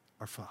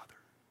our Father.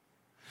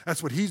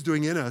 That's what he's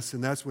doing in us,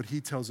 and that's what he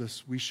tells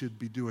us we should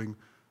be doing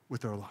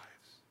with our lives.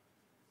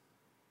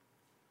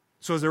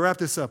 So as I wrap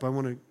this up, I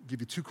want to give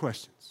you two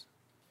questions.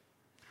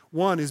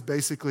 One is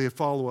basically a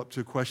follow-up to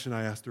a question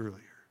I asked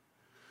earlier.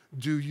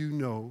 Do you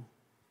know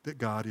that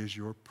God is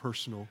your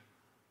personal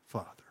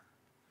Father?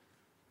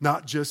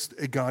 Not just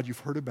a God you've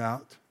heard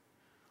about,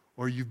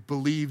 or you've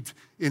believed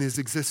in his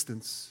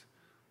existence,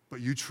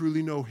 but you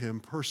truly know him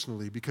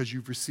personally because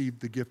you've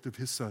received the gift of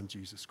his Son,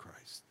 Jesus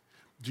Christ.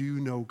 Do you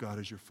know God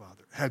as your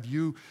Father? Have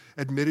you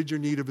admitted your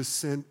need of a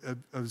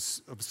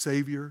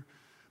Savior,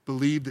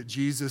 believed that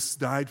Jesus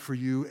died for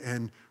you,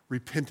 and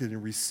repented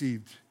and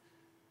received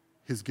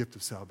his gift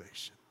of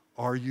salvation?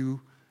 Are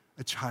you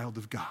a child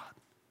of God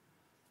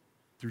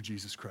through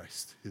Jesus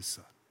Christ, his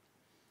Son?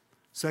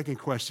 Second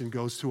question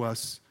goes to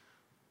us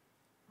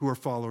who are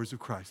followers of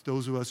Christ,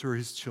 those of us who are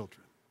his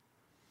children.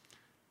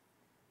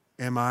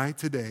 Am I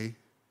today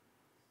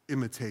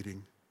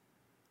imitating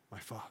my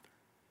Father?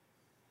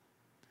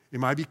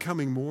 Am I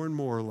becoming more and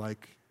more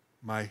like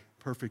my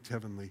perfect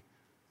heavenly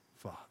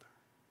Father?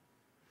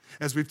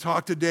 As we've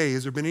talked today,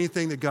 has there been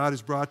anything that God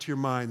has brought to your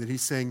mind that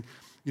he's saying,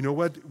 you know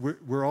what,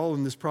 we're all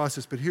in this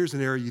process, but here's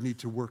an area you need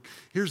to work.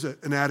 Here's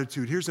an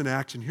attitude, here's an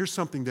action, here's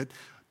something that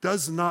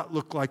does not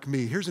look like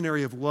me. Here's an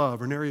area of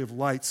love or an area of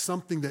light,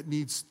 something that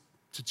needs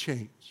to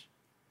change.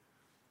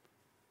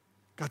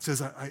 God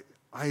says,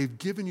 I've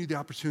given you the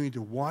opportunity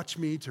to watch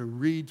me, to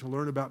read, to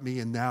learn about me,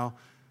 and now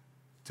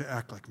to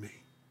act like me.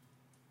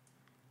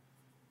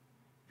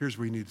 Here's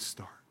where you need to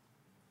start.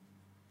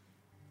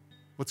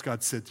 What's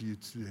God said to you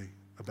today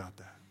about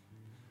that?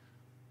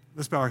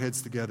 Let's bow our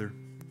heads together.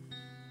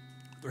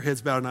 With our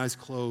heads bowed and eyes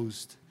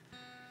closed.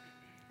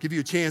 Give you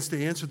a chance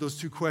to answer those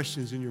two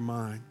questions in your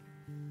mind.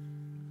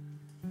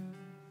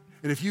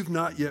 And if you're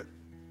not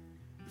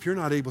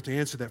able to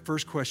answer that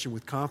first question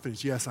with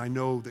confidence, yes, I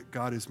know that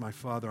God is my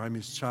Father, I'm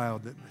his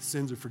child, that my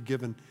sins are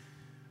forgiven.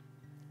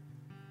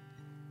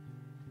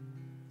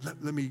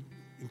 Let me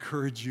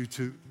encourage you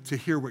to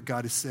hear what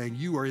God is saying.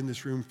 You are in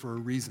this room for a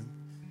reason.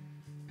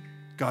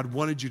 God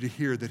wanted you to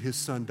hear that his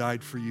Son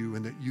died for you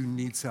and that you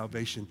need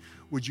salvation.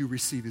 Would you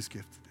receive his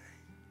gift today?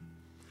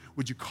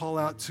 Would you call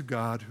out to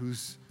God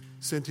who's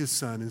sent his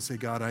Son and say,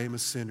 God, I am a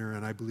sinner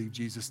and I believe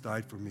Jesus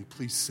died for me.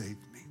 Please save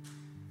me.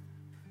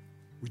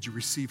 Would you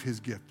receive his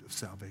gift of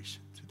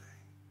salvation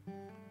today?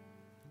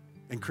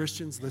 And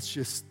Christians,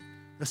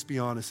 let's be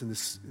honest in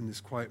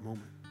this quiet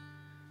moment.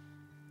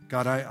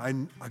 God,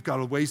 I've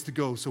got a ways to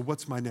go, so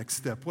what's my next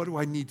step? What do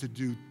I need to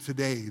do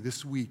today,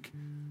 this week?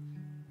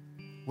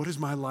 What does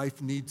my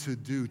life need to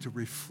do to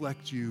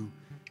reflect you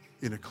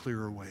in a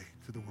clearer way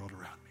to the world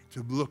around me,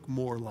 to look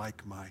more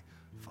like my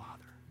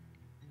Father?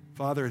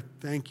 Father,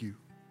 thank you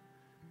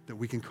that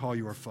we can call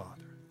you our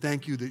Father.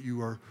 Thank you that you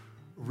are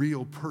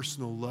real,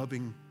 personal,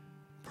 loving,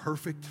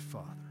 perfect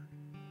Father.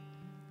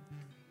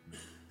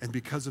 And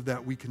because of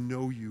that, we can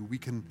know you. We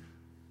can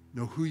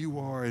know who you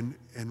are and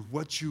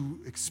what you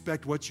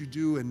expect, what you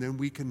do, and then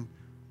we can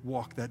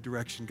walk that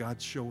direction.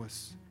 God, show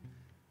us.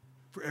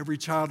 For every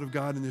child of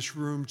God in this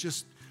room,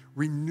 just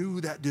renew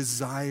that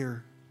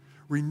desire,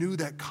 renew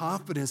that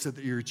confidence that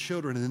you're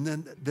children, and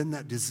then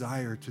that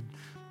desire to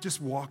just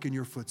walk in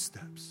your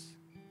footsteps.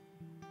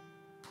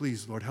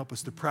 Please, Lord, help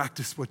us to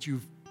practice what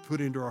you've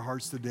put into our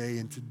hearts today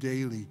and to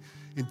daily,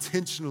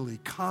 intentionally,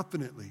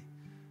 confidently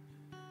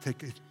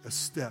take a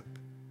step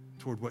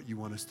toward what you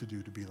want us to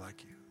do to be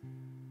like you.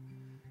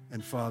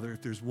 And Father,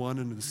 if there's one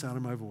under the sound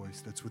of my voice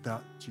that's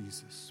without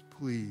Jesus,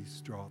 please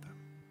draw them.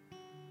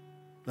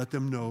 Let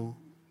them know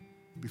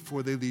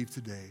before they leave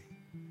today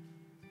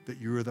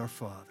that you are their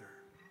Father.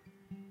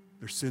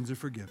 Their sins are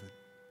forgiven.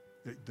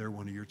 That they're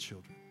one of your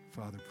children.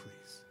 Father,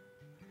 please.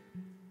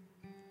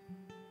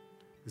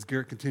 As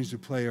Garrett continues to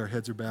play, our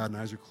heads are bowed and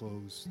eyes are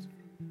closed.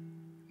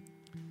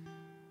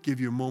 Give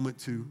you a moment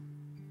to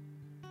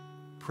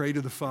pray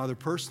to the Father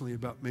personally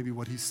about maybe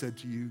what he said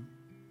to you.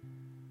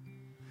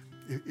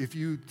 If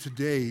you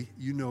today,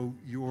 you know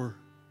your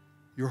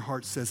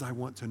heart says, I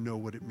want to know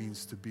what it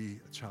means to be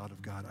a child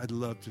of God. I'd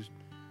love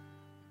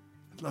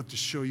to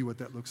show you what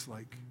that looks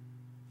like.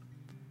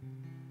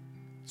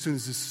 As soon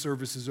as this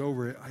service is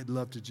over, I'd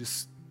love to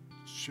just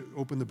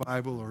open the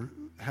Bible or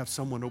have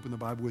someone open the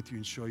Bible with you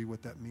and show you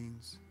what that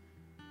means.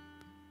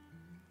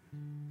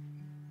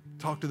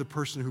 Talk to the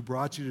person who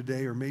brought you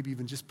today, or maybe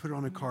even just put it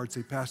on a card,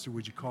 say, Pastor,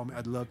 would you call me?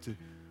 I'd love to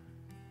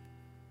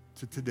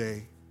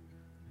today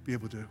be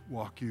able to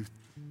walk you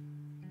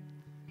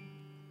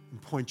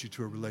and point you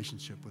to a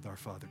relationship with our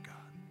Father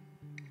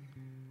God.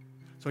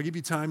 So I give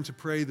you time to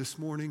pray this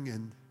morning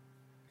and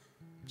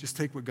just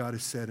take what God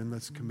has said and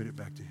let's commit it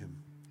back to him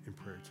in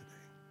prayer today.